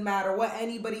 it doesn't matter what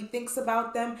anybody thinks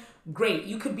about them, great.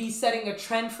 You could be setting a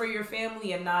trend for your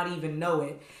family and not even know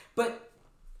it. But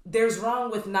there's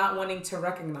wrong with not wanting to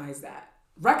recognize that.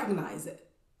 Recognize it.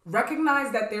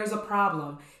 Recognize that there's a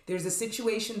problem, there's a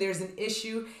situation, there's an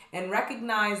issue, and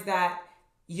recognize that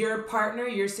your partner,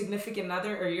 your significant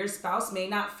other, or your spouse may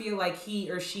not feel like he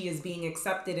or she is being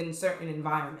accepted in certain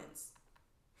environments.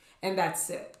 And that's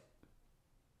it.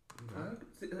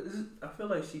 I feel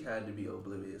like she had to be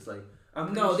oblivious. Like,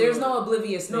 no, there's no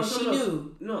obliviousness. She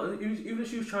knew. No, even if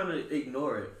she was trying to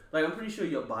ignore it, like I'm pretty sure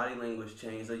your body language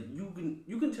changed. Like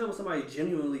you can tell when somebody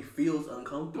genuinely feels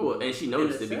uncomfortable. Well, and she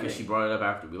noticed it because she brought it up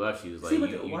after we left. She was like,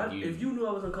 if you knew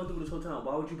I was uncomfortable this whole time,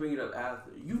 why would you bring it up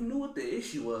after? You knew what the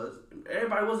issue was.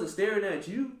 Everybody wasn't staring at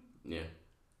you. Yeah.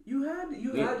 You had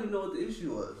to know what the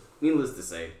issue was. Needless to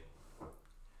say,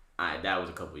 that was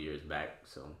a couple years back,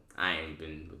 so I ain't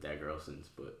been with that girl since.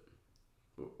 But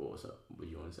what's up? What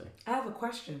do you want to say? I have a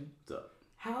question. What's up?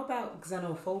 How about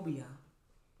xenophobia?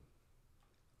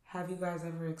 Have you guys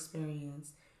ever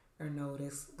experienced or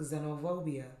noticed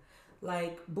xenophobia?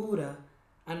 Like, Buddha,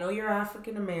 I know you're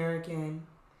African American.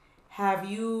 Have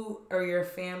you or your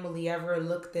family ever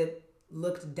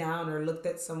looked down or looked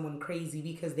at someone crazy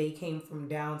because they came from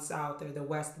down south or the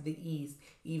west or the east,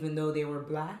 even though they were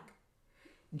black?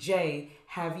 Jay,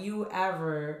 have you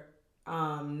ever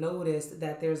noticed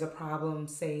that there's a problem,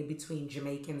 say, between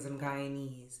Jamaicans and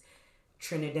Guyanese,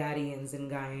 Trinidadians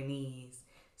and Guyanese,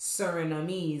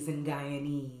 Surinamese and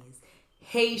Guyanese,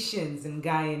 Haitians and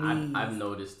Guyanese? I've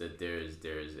noticed that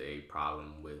there's a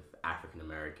problem with African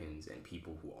Americans and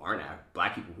people who aren't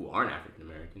black people who aren't African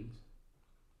Americans.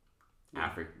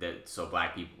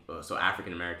 So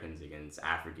African Americans against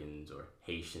Africans or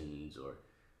Haitians or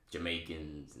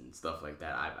Jamaicans and stuff like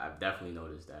that. I've definitely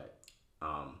noticed that.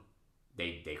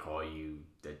 They call you,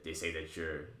 that they say that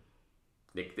you're.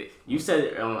 You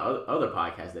said on other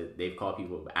podcasts that they've called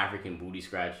people African booty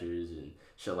scratchers and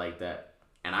shit like that.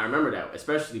 And I remember that,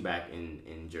 especially back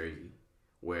in Jersey,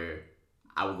 where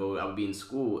I would be in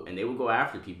school and they would go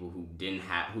after people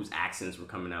whose accents were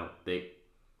coming out thick,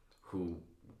 who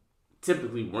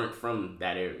typically weren't from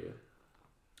that area.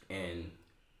 And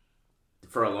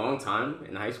for a long time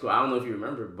in high school, I don't know if you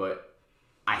remember, but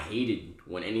I hated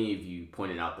when any of you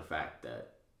pointed out the fact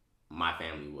that my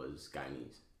family was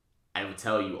Guyanese. I would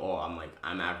tell you all,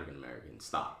 I'm African American.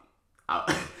 Stop.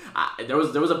 There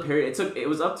was a period. It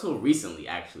was up till recently,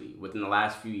 actually, within the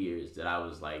last few years, that I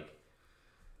was like,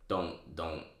 don't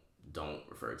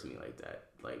refer to me like that.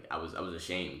 Like I was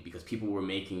ashamed because people were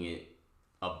making it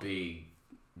a big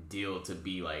deal to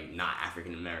be like not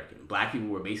African American. Black people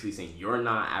were basically saying, you're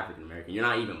not African American. You're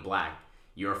not even black.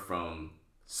 You're from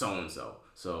so and so.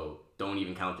 So don't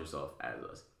even count yourself as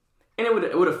us. And it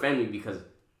would offend me because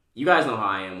you guys know how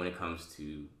I am when it comes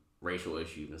to racial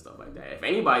issues and stuff like that. If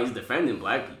anybody's defending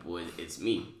black people, it's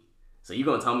me. So you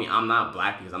gonna tell me I'm not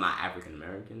black because I'm not African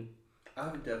American?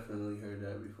 I've definitely heard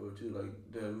that before too.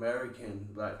 Like the American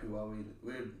black people,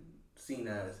 we're seen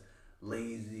as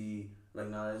lazy, like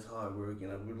not as hardworking.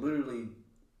 Like we're literally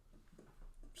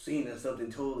seen as something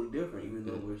totally different, even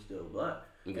though we're still black.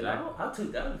 Exactly. And I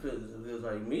took that offense. It was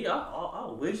like me. I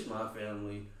wish my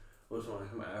family was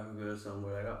from Africa or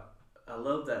somewhere. Like I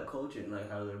love that culture and like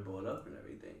how they're brought up and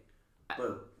everything.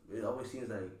 But it always seems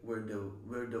like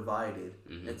we're divided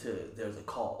until there's a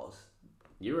cause.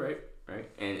 You're right.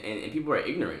 And people are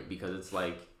ignorant because it's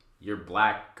like you're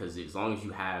black because as long as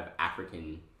you have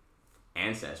African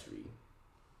ancestry,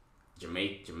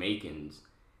 Jamaicans,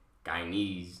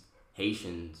 Guyanese,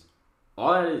 Haitians,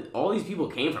 all these people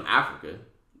came from Africa.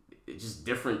 It's just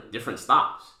different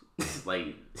stops.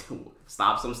 Like,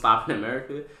 some stop in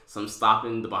America, some stop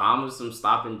in the Bahamas, some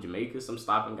stop in Jamaica, some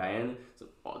stop in Guyana.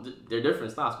 They're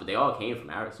different stops, but they all came from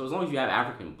Africa. So as long as you have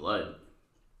African blood,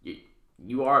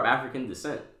 you are of African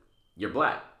descent. You're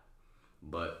black.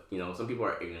 But, you know, some people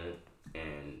are ignorant,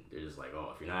 and they're just like,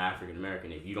 oh, if you're not African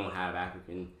American, if you don't have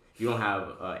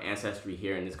ancestry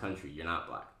here in this country, you're not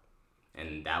black.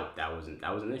 And that was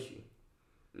an issue.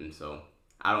 And so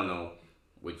I don't know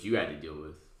what you had to deal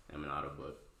with, Aminata,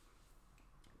 but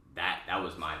that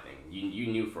was my thing. You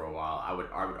knew for a while. I would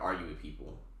argue with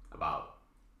people about,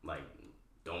 like,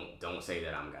 don't say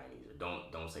that I'm Guyanese, or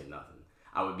don't say nothing.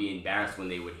 I would be embarrassed when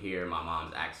they would hear my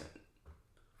mom's accent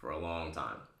for a long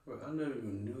time. Bro, I never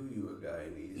even knew you were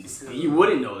Guyanese. You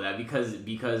wouldn't know that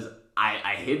because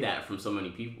I hid that from so many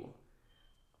people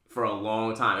for a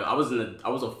long time. I was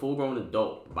a full grown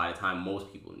adult by the time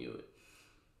most people knew it.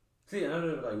 See, I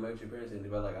never like met your parents,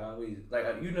 but like I always like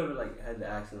you never like had the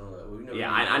accent on that. Well,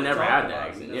 I never had the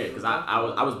accent. Yeah, because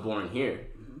I was born here,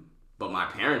 but my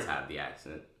parents have the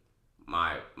accent.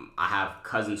 I have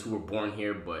cousins who were born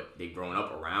here, but they've grown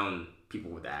up around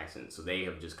people with the accent, so they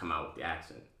have just come out with the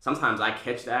accent. Sometimes I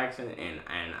catch the accent and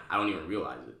I don't even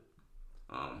realize it.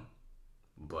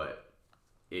 But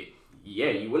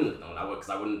you wouldn't have known because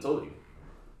I wouldn't have told you.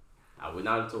 I would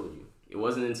not have told you. It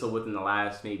wasn't until within the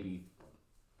last maybe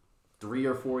 3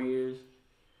 or 4 years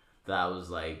that I was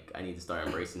like, I need to start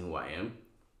embracing who I am.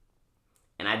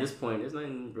 And at this point, there's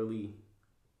nothing really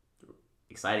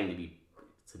exciting to be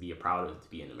proud of, to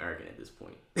be an American at this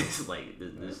point. It's like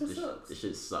this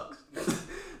shit sucks.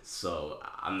 So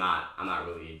I'm not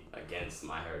really against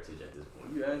my heritage at this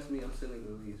point. You asked me, I'm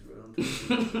Senegalese, bro.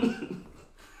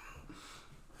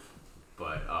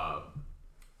 But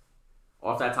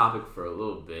off that topic for a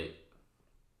little bit,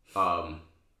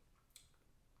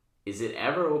 is it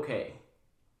ever okay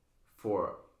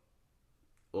for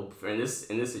in this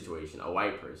situation, a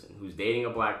white person who's dating a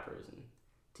black person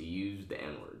to use the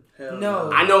N-word?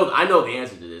 No. I know the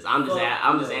answer to this. I'm just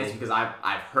answering because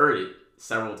I've heard it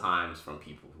several times from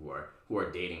people who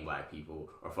are dating black people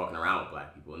or fucking around with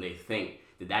black people, and they think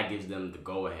that gives them the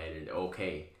go ahead and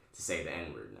okay to say the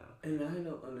N-word now. And I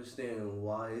don't understand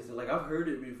why. It's like I've heard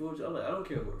it before. I'm like, I don't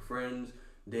care if we're friends,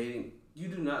 dating. You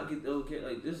do not get the okay.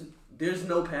 Like there's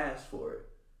no pass for it.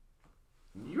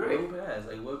 You're right. No pass.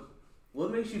 Like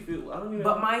what makes you feel? I don't even.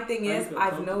 But my thing is,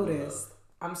 I've noticed.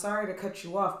 I'm sorry to cut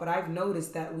you off, but I've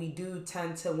noticed that we do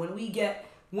tend to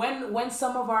when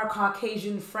some of our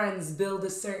Caucasian friends build a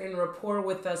certain rapport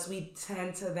with us, we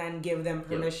tend to then give them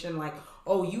permission. Like,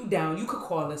 oh, you down? You could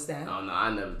call us that. No,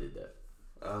 I never did that.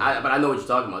 But I know what you're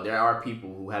talking about. There are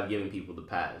people who have given people the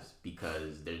pass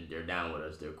because they're down with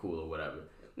us, they're cool or whatever.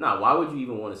 Nah, why would you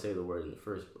even want to say the word in the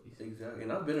first place? Exactly.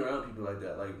 And I've been around people like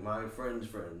that. Like my friends'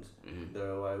 friends. Mm-hmm.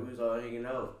 They're like, we was all hanging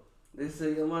out. They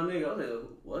say, yo, my nigga. I was like,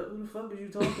 what? Who the fuck is you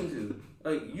talking to?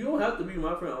 Like, you don't have to be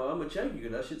my friend. I'm gonna check you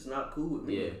because that shit's not cool with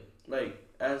me. Yeah. Like,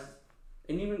 as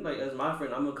my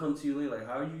friend, I'm gonna come to you later. Like,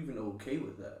 how are you even okay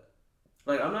with that?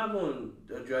 Like, I'm not going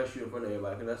to address you in front of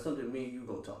everybody because that's something me and you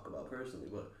gonna talk about personally.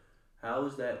 But how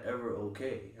is that ever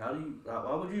okay?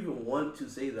 Why would you even want to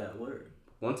say that word?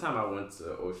 One time I went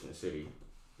to Ocean City,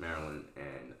 Maryland,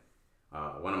 and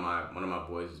one of my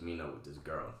boys was meeting up with this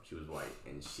girl. She was white,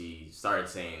 and she started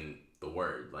saying the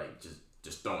word, like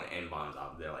just throwing N-bombs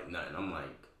out there like nothing. I'm like,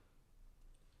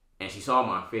 and she saw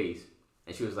my face,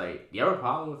 and she was like, "Do you have a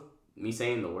problem with me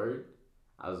saying the word?"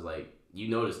 I was like, "You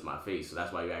noticed my face, so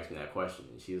that's why you asked me that question."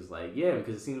 And she was like, "Yeah,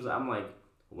 because it seems like," I'm like,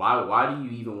 "Why do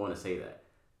you even want to say that?"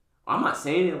 I'm not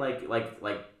saying it like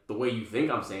the way you think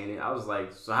I'm saying it. I was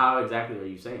like, "So how exactly are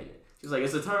you saying it?" She was like,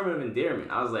 "It's a term of endearment."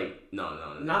 I was like, no,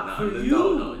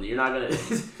 you're not gonna.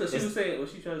 So she was saying,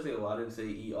 was she trying to say, well, I didn't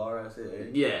say ER, I said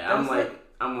A? Yeah,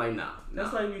 I'm like, nah.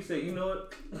 That's like you say, you know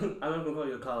what? I'm not gonna call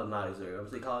you a colonizer. I'm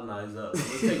gonna say colonizer.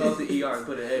 Let's take off the ER and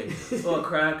put an A. Or a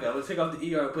cracker. I'm gonna take off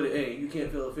the ER and put an A. You can't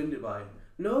feel offended by it.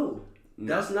 No,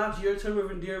 that's not your term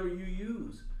of endearment you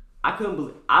use. I couldn't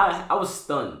believe. I was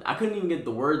stunned. I couldn't even get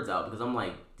the words out because I'm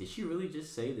like, did she really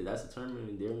just say that that's a term of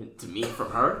endearment to me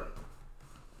from her?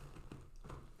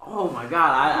 Oh my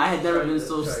god, I had never been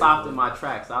so stopped in my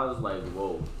tracks. I was like,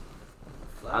 whoa.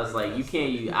 I was like, you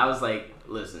can't use. I was like,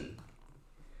 listen,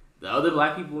 the other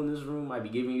black people in this room might be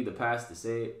giving you the pass to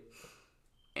say it,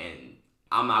 and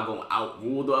I'm not gonna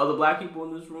outrule the other black people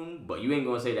in this room, but you ain't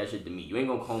gonna say that shit to me. You ain't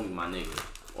gonna call me my nigga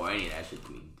or any of that shit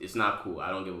to me. It's not cool. I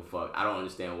don't give a fuck. I don't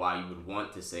understand why you would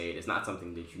want to say it. It's not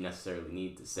something that you necessarily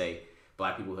need to say.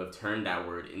 Black people have turned that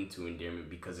word into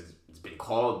endearment because it's been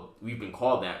called. We've been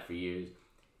called that for years.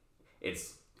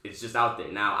 It's just out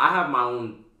there. Now, I have my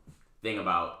own thing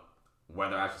about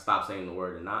whether I should stop saying the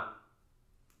word or not.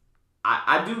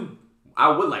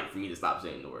 I would like for me to stop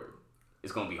saying the word.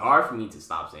 It's gonna be hard for me to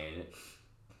stop saying it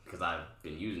because I've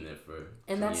been using it for.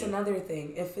 And that's another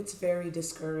thing. If it's very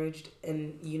discouraged,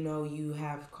 and you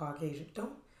have Caucasian,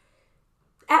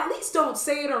 at least don't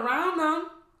say it around them.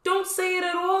 Don't say it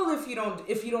at all if you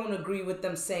don't agree with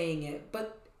them saying it.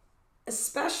 But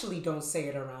especially don't say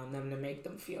it around them to make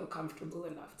them feel comfortable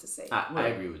enough to say it. I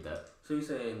agree with that. So you're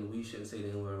saying we shouldn't say the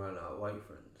N-word around our white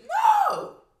friends?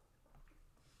 No!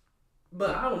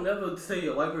 But I don't never say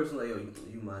a white person like, yo,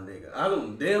 you my nigga. I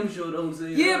damn sure don't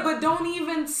say that. Yeah, but don't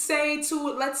even say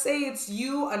let's say it's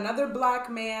you, another black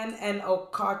man, and a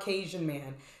Caucasian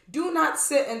man. Do not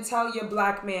sit and tell your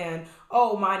black man,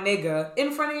 oh, my nigga,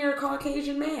 in front of your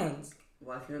Caucasian mans.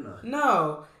 Why can't I?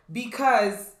 No,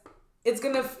 because it's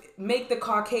going to make the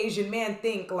Caucasian man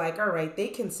think like, all right, they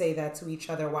can say that to each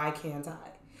other. Why can't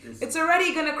I? It's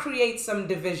already going to create some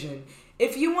division.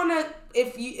 If you want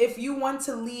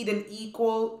to lead an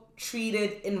equally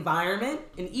treated environment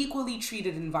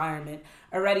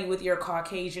already with your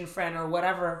Caucasian friend or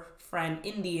whatever friend,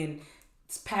 Indian,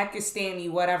 Pakistani,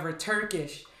 whatever,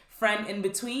 Turkish friend in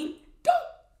between,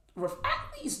 at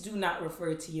least do not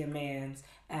refer to your mans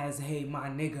as, hey, my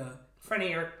nigga, in front of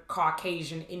your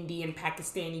Caucasian, Indian,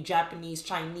 Pakistani, Japanese,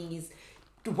 Chinese,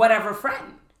 whatever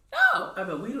friend. No.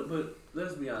 But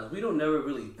let's be honest, we don't never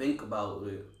really think about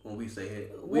it when we say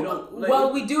it. We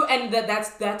do, and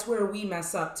that's where we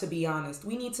mess up. To be honest,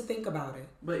 we need to think about it.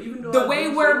 But even though the way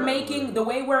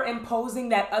we're imposing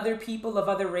that other people of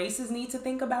other races need to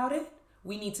think about it,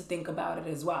 we need to think about it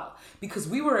as well, because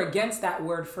we were against that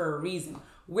word for a reason.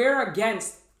 We're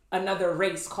against another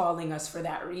race calling us for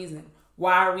that reason.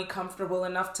 Why are we comfortable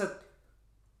enough to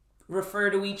refer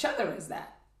to each other as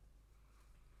that?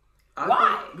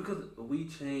 Why? Because we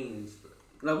changed.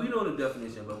 Like, we know the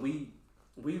definition, but we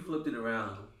flipped it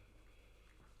around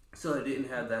so it didn't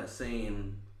have that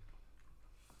same.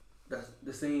 That's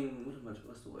the same.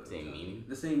 What's the word? Same meaning.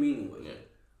 The same meaning with it.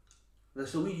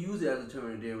 So we use it as a term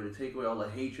and endearment to take away all the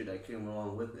hatred that came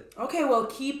along with it. Okay, well,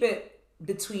 keep it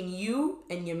between you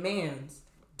and your mans.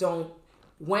 Don't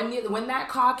when that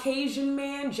Caucasian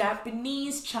man,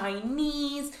 Japanese,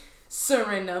 Chinese,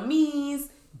 Surinamese,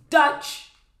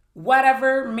 Dutch,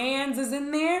 whatever mans is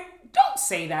in there, don't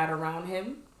say that around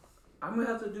him. I'm gonna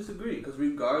have to disagree, because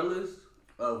regardless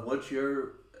of what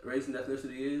your race and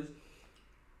ethnicity is,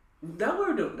 that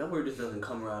word just doesn't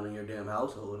come around in your damn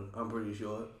household. I'm pretty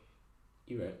sure.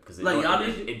 You're right, because it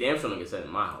damn sure don't get said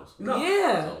in my house. No.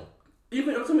 Yeah. So.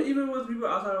 Even with people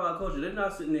outside of our culture, they're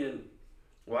not sitting in.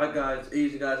 White guys,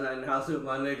 Asian guys not in the house with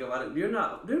my nigga. You're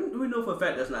not. We know for a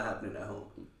fact that's not happening at home.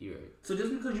 You're right. So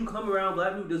just because you come around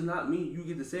black people does not mean you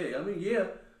get to say it. I mean, yeah,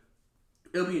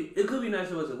 it could be nice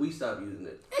of us if we stop using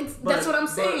it. That's what I'm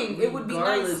saying. It would be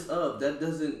nice. Regardless of that,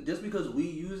 doesn't just because we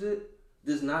use it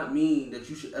does not mean that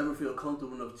you should ever feel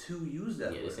comfortable enough to use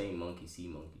that. Yeah, word. the same monkey see,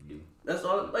 monkey do. That's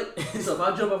all. Like, so if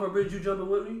I jump off a bridge, you jumping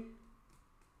with me?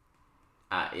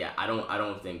 I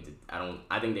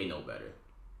think they know better.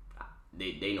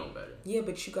 They know better. Yeah,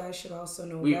 but you guys should also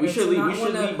know better. We should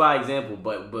lead by example,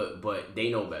 but they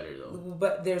know better though.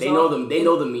 But they know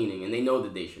the meaning, and they know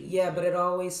that they should. Yeah, but it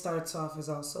always starts off as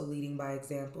also leading by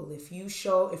example. If you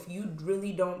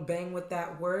really don't bang with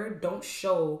that word, don't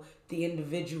show the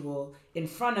individual in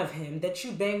front of him that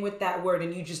you bang with that word,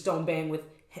 and you just don't bang with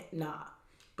him. Nah.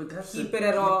 But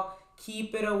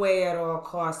keep it away at all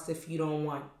costs if you don't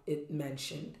want it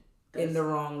mentioned in the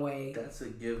wrong way. That's a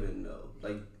given though.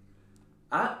 Like,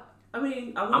 I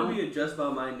mean, I want to be addressed by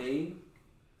my name,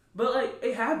 but like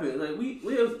it happened. Like we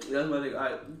have, that's my thing.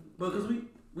 Because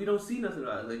we don't see nothing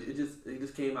about it. Like it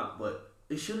just came out, but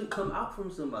it shouldn't come out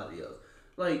from somebody else.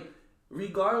 Like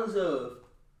regardless of,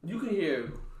 you can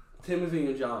hear Timothy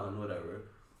and John, whatever,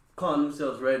 calling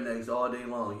themselves rednecks all day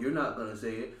long. You're not gonna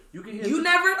say it. You can hear. You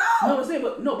never know.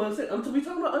 No, I'm saying, but we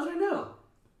talking about us right now.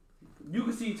 You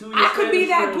can see two. I could be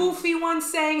that goofy one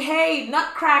saying, "Hey,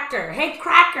 nutcracker! Hey,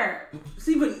 cracker!"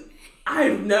 See, but I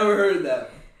have never heard that.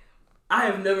 I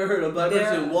have never heard a black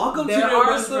person walk up to their best friend.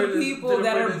 There are some people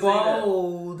that are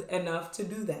bold enough to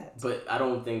do that. But I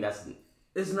don't think that's.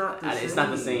 It's not the same. It's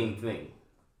not the same thing.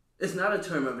 It's not a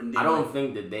term of endearment. I don't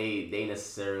think that they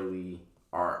necessarily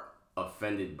are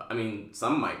offended by. I mean,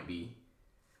 some might be,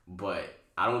 but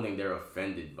I don't think they're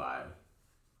offended by.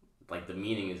 Like the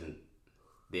meaning isn't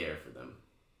there for them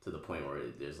to the point where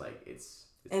there's like it's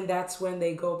and that's when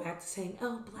they go back to saying,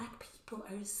 oh, black people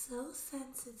are so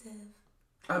sensitive.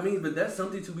 I mean, but that's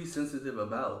something to be sensitive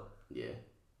about. Yeah,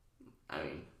 I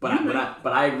mean, but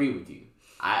I agree with you.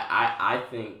 I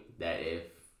think that if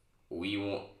we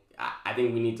want, I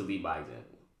think we need to lead by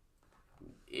example.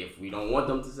 If we don't want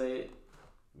them to say it,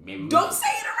 Maybe Don't say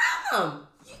it around them.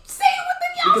 You say it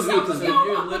within yourself. Because If y'all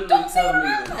you're want, but literally don't say it telling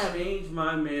me around to them. change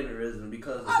my mannerism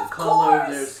because of the Of color of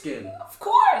course. their skin. Of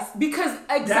course, because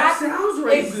exactly. That sounds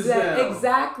racist now.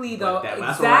 Exactly though. But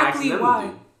that's what I'm asking Exactly them to why.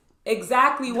 do.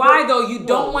 Exactly why though you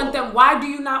don't Whoa. want them. Why do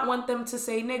you not want them to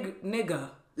say nigga?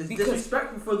 It's Because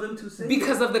disrespectful for them to say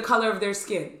because it. of the color of their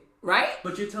skin, right?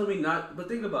 But you're telling me not. But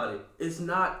think about it. It's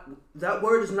not. That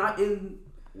word is not in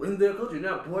their culture.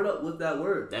 They're not brought up with that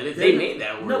word. That is, they made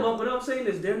that word. No, but what I'm saying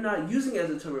is they're not using it as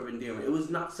a term of endearment. It was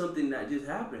not something that just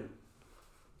happened.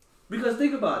 Because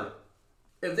think about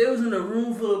it. If they was in a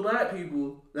room full of black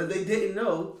people that they didn't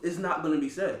know, it's not going to be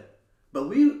said. But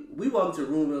we walk into a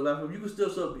room with a black people, you can still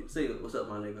say, "What's up,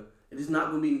 my nigga?" And it's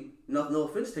not going to be no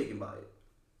offense taken by it.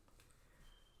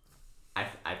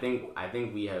 I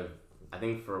think we have. I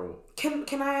think for.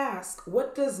 Can I ask,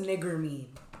 what does nigger mean?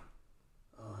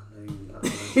 Oh, no, you're not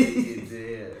going to take it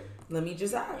there. Let me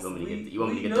just ask. You want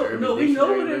me to get the Urban No, Dictionary? we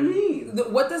know what it means.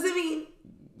 What does it mean?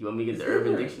 You want me to get It's the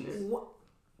Urban ignorance. Dictionary? What?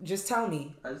 Just tell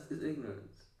me. It's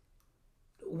ignorance.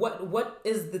 What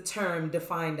is the term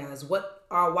defined as? Why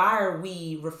are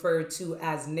we referred to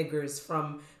as niggers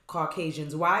from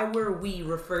Caucasians? Why were we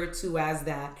referred to as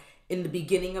that in the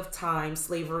beginning of time,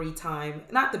 slavery time?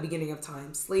 Not the beginning of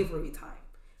time, slavery time.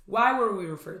 Why were we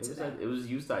referred to that? It was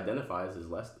used to identify us as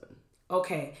less than.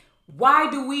 Okay. Why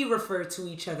do we refer to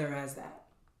each other as that?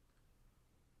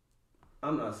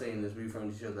 I'm not saying this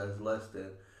referring to each other as less than.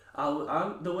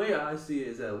 The way I see it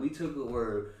is that we took a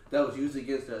word that was used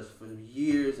against us for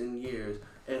years and years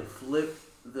and flipped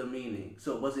the meaning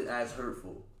so it wasn't as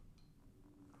hurtful.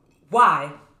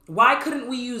 Why? Why couldn't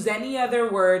we use any other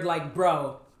word like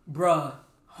bruh,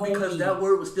 homie? Because that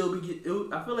word would still be.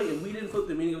 I feel like if we didn't flip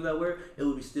the meaning of that word, it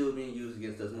would be still being used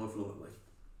against us more fluently.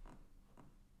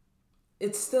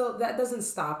 It's still, that doesn't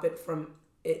stop it from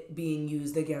it being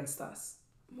used against us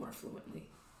more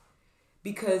fluently.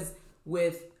 Because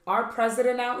with our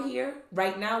president out here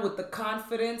right now, with the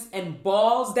confidence and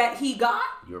balls that he got,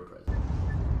 Your president.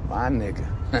 My nigga.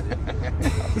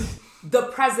 the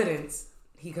president,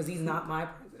 because he's not my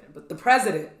president, but the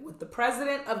president, with the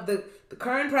president of the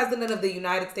current president of the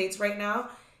United States right now,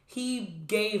 he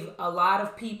gave a lot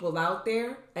of people out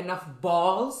there enough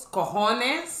balls,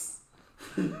 cojones,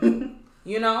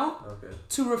 you know,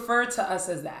 to refer to us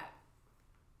as that.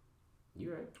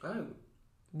 You're right. I agree.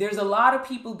 There's a lot of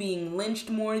people being lynched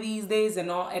more these days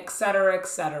and all, et cetera, et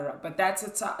cetera. But that's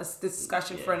a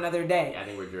discussion for another day. Yeah, I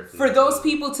think we're drifting. For those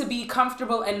people to be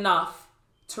comfortable enough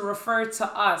to refer to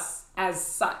us as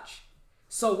such.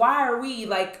 So why are we,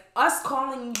 like, us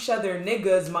calling each other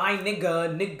niggas, my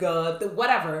nigga,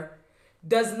 whatever,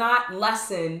 does not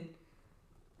lessen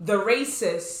the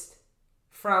racist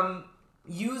from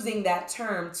using that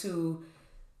term to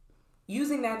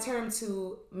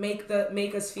make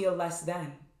us feel less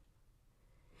than.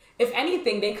 If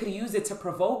anything, they could use it to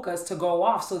provoke us to go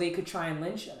off so they could try and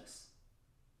lynch us.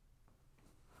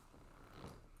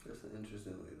 That's an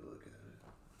interesting way to look at it.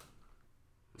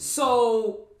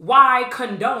 So why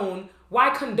condone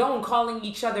calling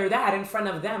each other that in front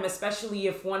of them, especially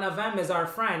if one of them is our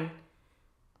friend?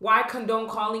 Why condone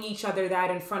calling each other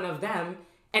that in front of them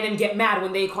and then get mad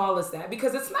when they call us that?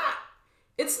 Because it's not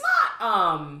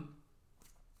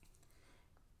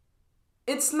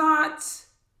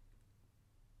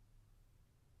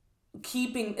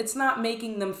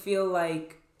making them feel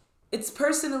like, it's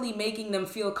personally making them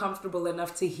feel comfortable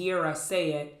enough to hear us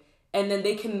say it, and then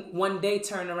they can one day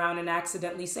turn around and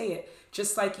accidentally say it,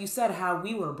 just like you said how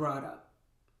we were brought up.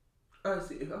 I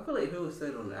feel like if it was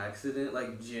said on accident,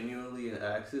 like genuinely an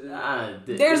accident,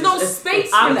 there's no space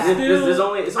for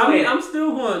that. I'm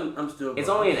still going. It's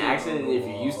only an accident if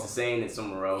you're used to saying it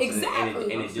somewhere else.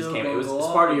 Exactly. And it just came. It's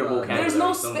part of your vocabulary. There's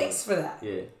no somewhere. space for that.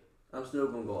 Yeah. I'm still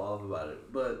gonna go off about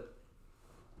it, but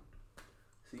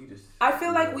I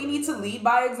feel like we need to lead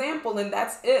by example, and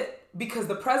that's it. Because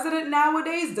the president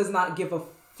nowadays does not give a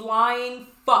flying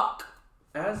fuck.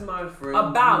 As my friend,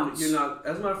 about you're not.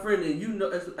 As my friend, and you know,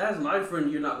 as my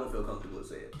friend, you're not gonna feel comfortable to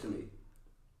say it to me.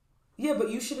 Yeah, but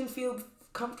you shouldn't feel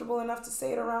comfortable enough to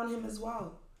say it around him as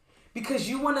well, because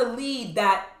you want to lead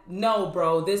that. No,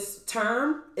 bro, this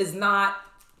term is not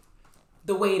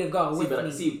the way to go.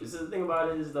 See, the thing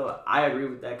about it is though, I agree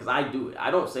with that because I do it.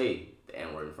 I don't say the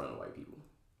N-word in front of white people.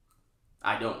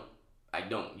 I don't.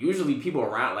 Usually people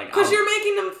around like, because you're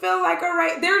making them feel like, all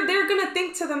right, they're gonna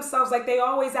think to themselves, like they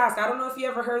always ask. I don't know if you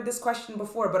ever heard this question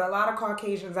before, but a lot of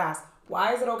Caucasians ask,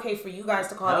 why is it okay for you guys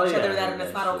to call each other that and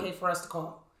it's not okay for us to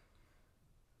call?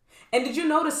 And did you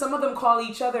notice some of them call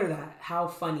each other that? How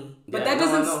funny. But that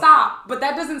doesn't stop. But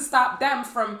that doesn't stop them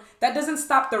from, that doesn't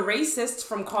stop the racists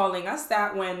from calling us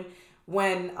that when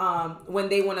when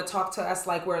they want to talk to us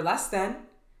like we're less than.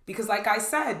 Because like I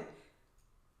said,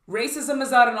 racism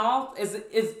is at an all is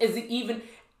even,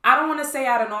 I don't want to say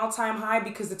at an all-time high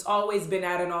because it's always been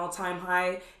at an all-time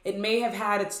high. It may have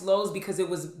had its lows because it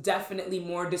was definitely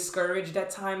more discouraged at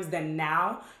times than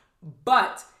now,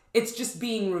 but it's just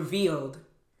being revealed.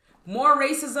 More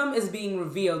racism is being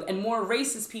revealed and more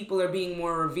racist people are being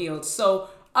more revealed. So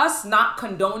us not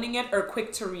condoning it or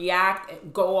quick to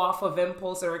react, go off of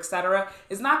impulse or etc.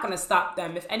 is not going to stop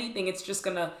them. If anything, it's just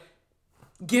going to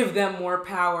give them more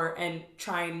power and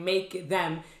try and make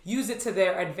them use it to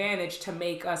their advantage to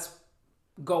make us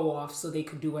go off so they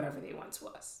could do whatever they want to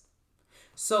us.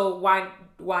 So why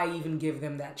even give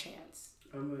them that chance?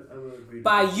 I'm gonna agree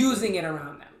by using it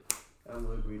around them. I'm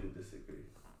gonna agree to disagree.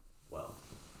 Well,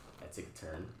 that took a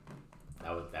turn.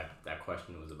 That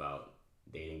question was about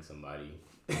dating somebody.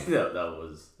 that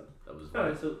was all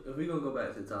right. So if we gonna go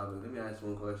back to the topic, let me ask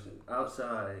one question.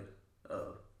 Outside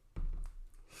of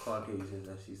Caucasians,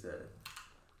 as she said,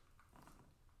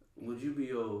 would you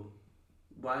be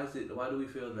why do we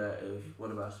feel that if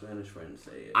one of our Spanish friends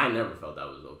say it? I never felt that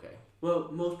was okay. Well,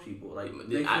 most people I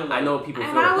know people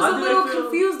and feel I was a little feel,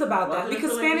 confused about that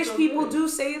because Spanish like people okay? do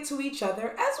say it to each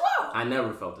other as well. I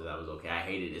never felt that was okay. I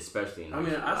hated it, especially in I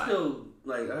mean, I still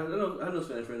I know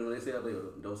Spanish friends when they say that,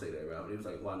 like, don't say that around. But it was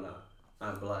like, why not?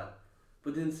 I'm black.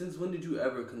 But then, since when did you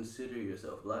ever consider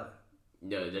yourself black?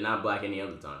 Yeah, they're not black any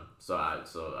other time. So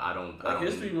I don't.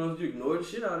 History month, you ignore the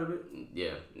shit out of it.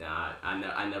 Yeah, nah,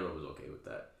 I never was okay with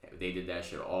that. They did that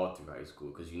shit all through high school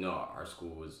because our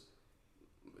school was,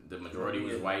 the majority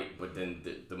was white, but then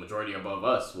the majority above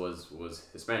us was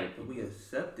Hispanic. But we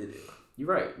accepted it. You're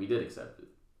right, we did accept it.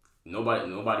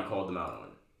 Nobody called them out on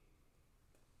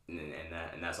it,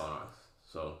 and that's on us.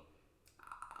 So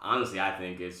honestly, I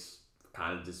think it's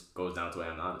kind of just goes down to what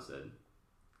Aminata said.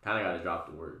 Kind of got to drop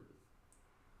the word.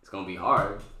 It's gonna be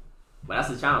hard, but that's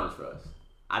a challenge for us.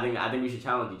 I think we should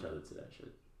challenge each other to that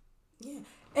shit. Yeah.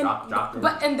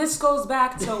 And this goes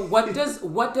back to what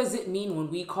does it mean when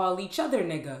we call each other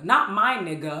nigga? Not my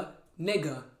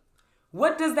nigga.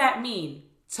 What does that mean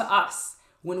to us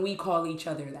when we call each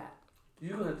other that?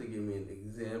 You're gonna have to give me an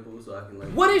example so I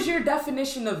can What is your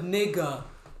definition of nigga?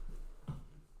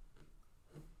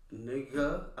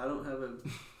 Nigga, I don't have a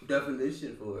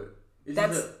definition for it. It's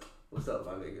That's just what's up,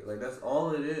 my nigga? Like, that's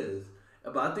all it is.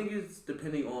 But I think it's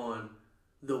depending on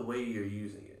the way you're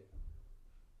using it.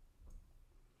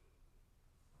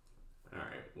 all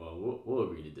right. Well, we'll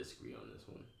agree to disagree on this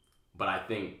one. But I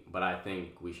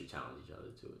think we should challenge each other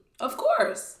to it. Of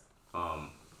course.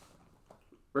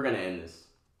 We're gonna end this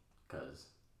because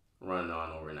we're running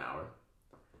on over an hour.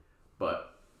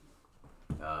 But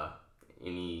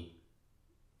any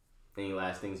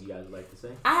last things you guys would like to say?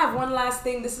 I have one last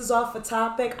thing. This is off a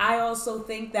topic. I also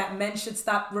think that men should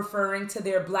stop referring to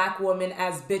their black women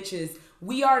as bitches.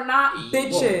 We are not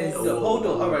bitches. Hold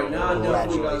on. All right, now I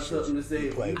definitely got something to say.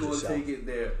 If you're going to take it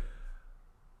there.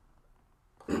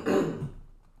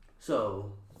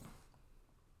 So,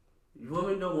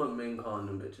 women don't want men calling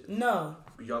them bitches. No.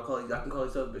 But y'all can call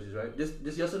yourself bitches, right? Just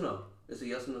yes or no. It's a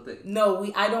yes or no thing.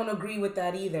 No, I don't agree with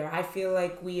that either. I feel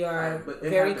like we are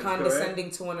very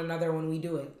condescending to one another when we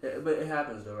do it. But it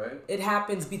happens though, right? It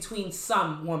happens between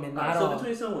some women, not all. So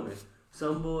between some women.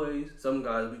 Some boys, some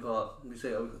guys, we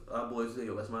say, our boys say,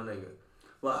 yo, that's my nigga.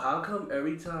 Well, how come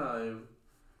every time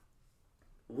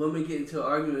women get into an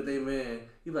argument with their man,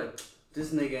 you like,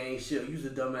 this nigga ain't shit, you's a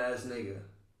dumbass nigga.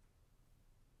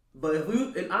 But if we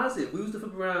was to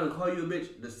flip around and call you a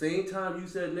bitch the same time you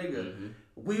said nigga,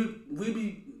 we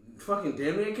be fucking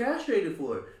damn near castrated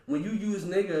for it. When you use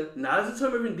nigga, not as a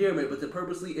term of endearment, but to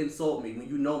purposely insult me when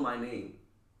you know my name.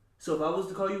 So if I was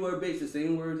to call you a bitch, the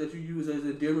same word that you use as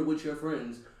endearment with your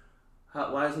friends,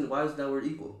 why is that word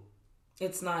equal?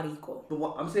 It's not equal. But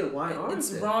I'm saying, why aren't it's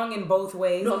they? It's wrong in both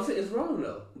ways. No, I'm saying it's wrong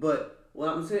though. But what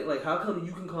I'm saying, like, how come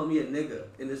you can call me a nigga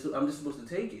and I'm just supposed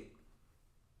to take it?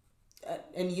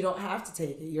 And you don't have to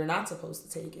take it. You're not supposed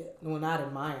to take it. No, not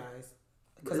in my eyes.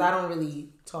 Because I don't really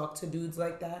talk to dudes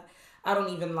like that. I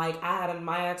don't even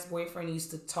my ex-boyfriend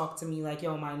used to talk to me like,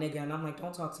 yo, my nigga. And I'm like,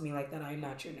 don't talk to me like that. I'm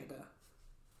not your nigga.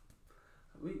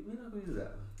 We're not going to use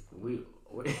that.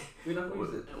 We're not going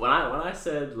to use it. When I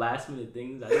said last minute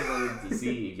things, I just wanted to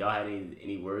see if y'all had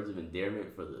any words of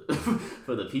endearment for the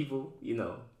for the people, you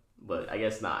know. But I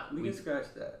guess not. We can scratch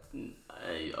that.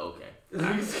 Okay. We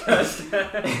can scratch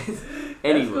that.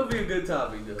 Anyway. That's going to be a good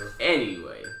topic, though.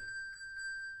 Anyway.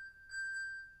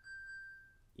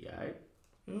 You alright?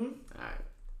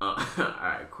 Mm-hmm.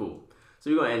 Alright, cool. So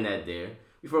we're going to end that there.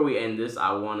 Before we end this,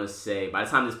 I want to say, by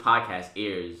the time this podcast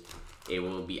airs, it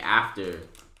will be after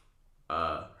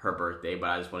her birthday, but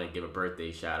I just want to give a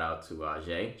birthday shout out to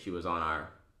Jay. She was on our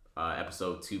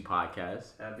episode 2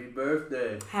 podcast. Happy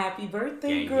birthday. Happy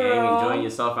birthday, Gang, girl. gang, enjoying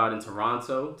yourself out in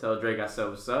Toronto. Tell Drake I said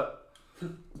what's up.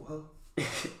 Well,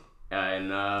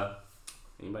 And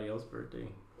anybody else's birthday?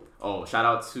 Oh, shout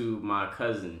out to my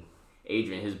cousin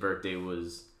Adrian. His birthday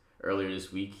was earlier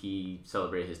this week. He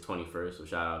celebrated his 21st, so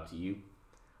shout out to you.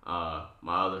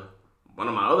 One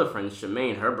of my other friends,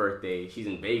 Shemaine, her birthday, she's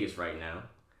in Vegas right now.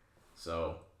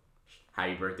 So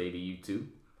happy birthday to you too.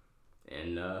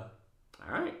 And all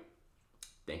right.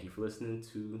 Thank you for listening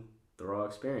to The Raw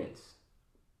Experience.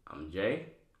 I'm Jay.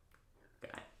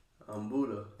 I'm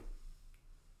Buddha.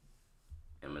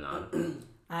 Aminata.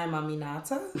 I'm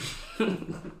Aminata.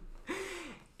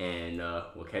 And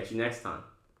we'll catch you next time.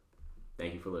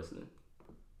 Thank you for listening.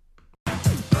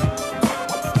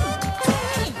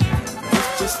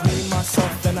 It's just me,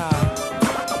 myself, and I.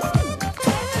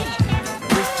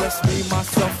 It's just me,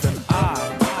 myself, and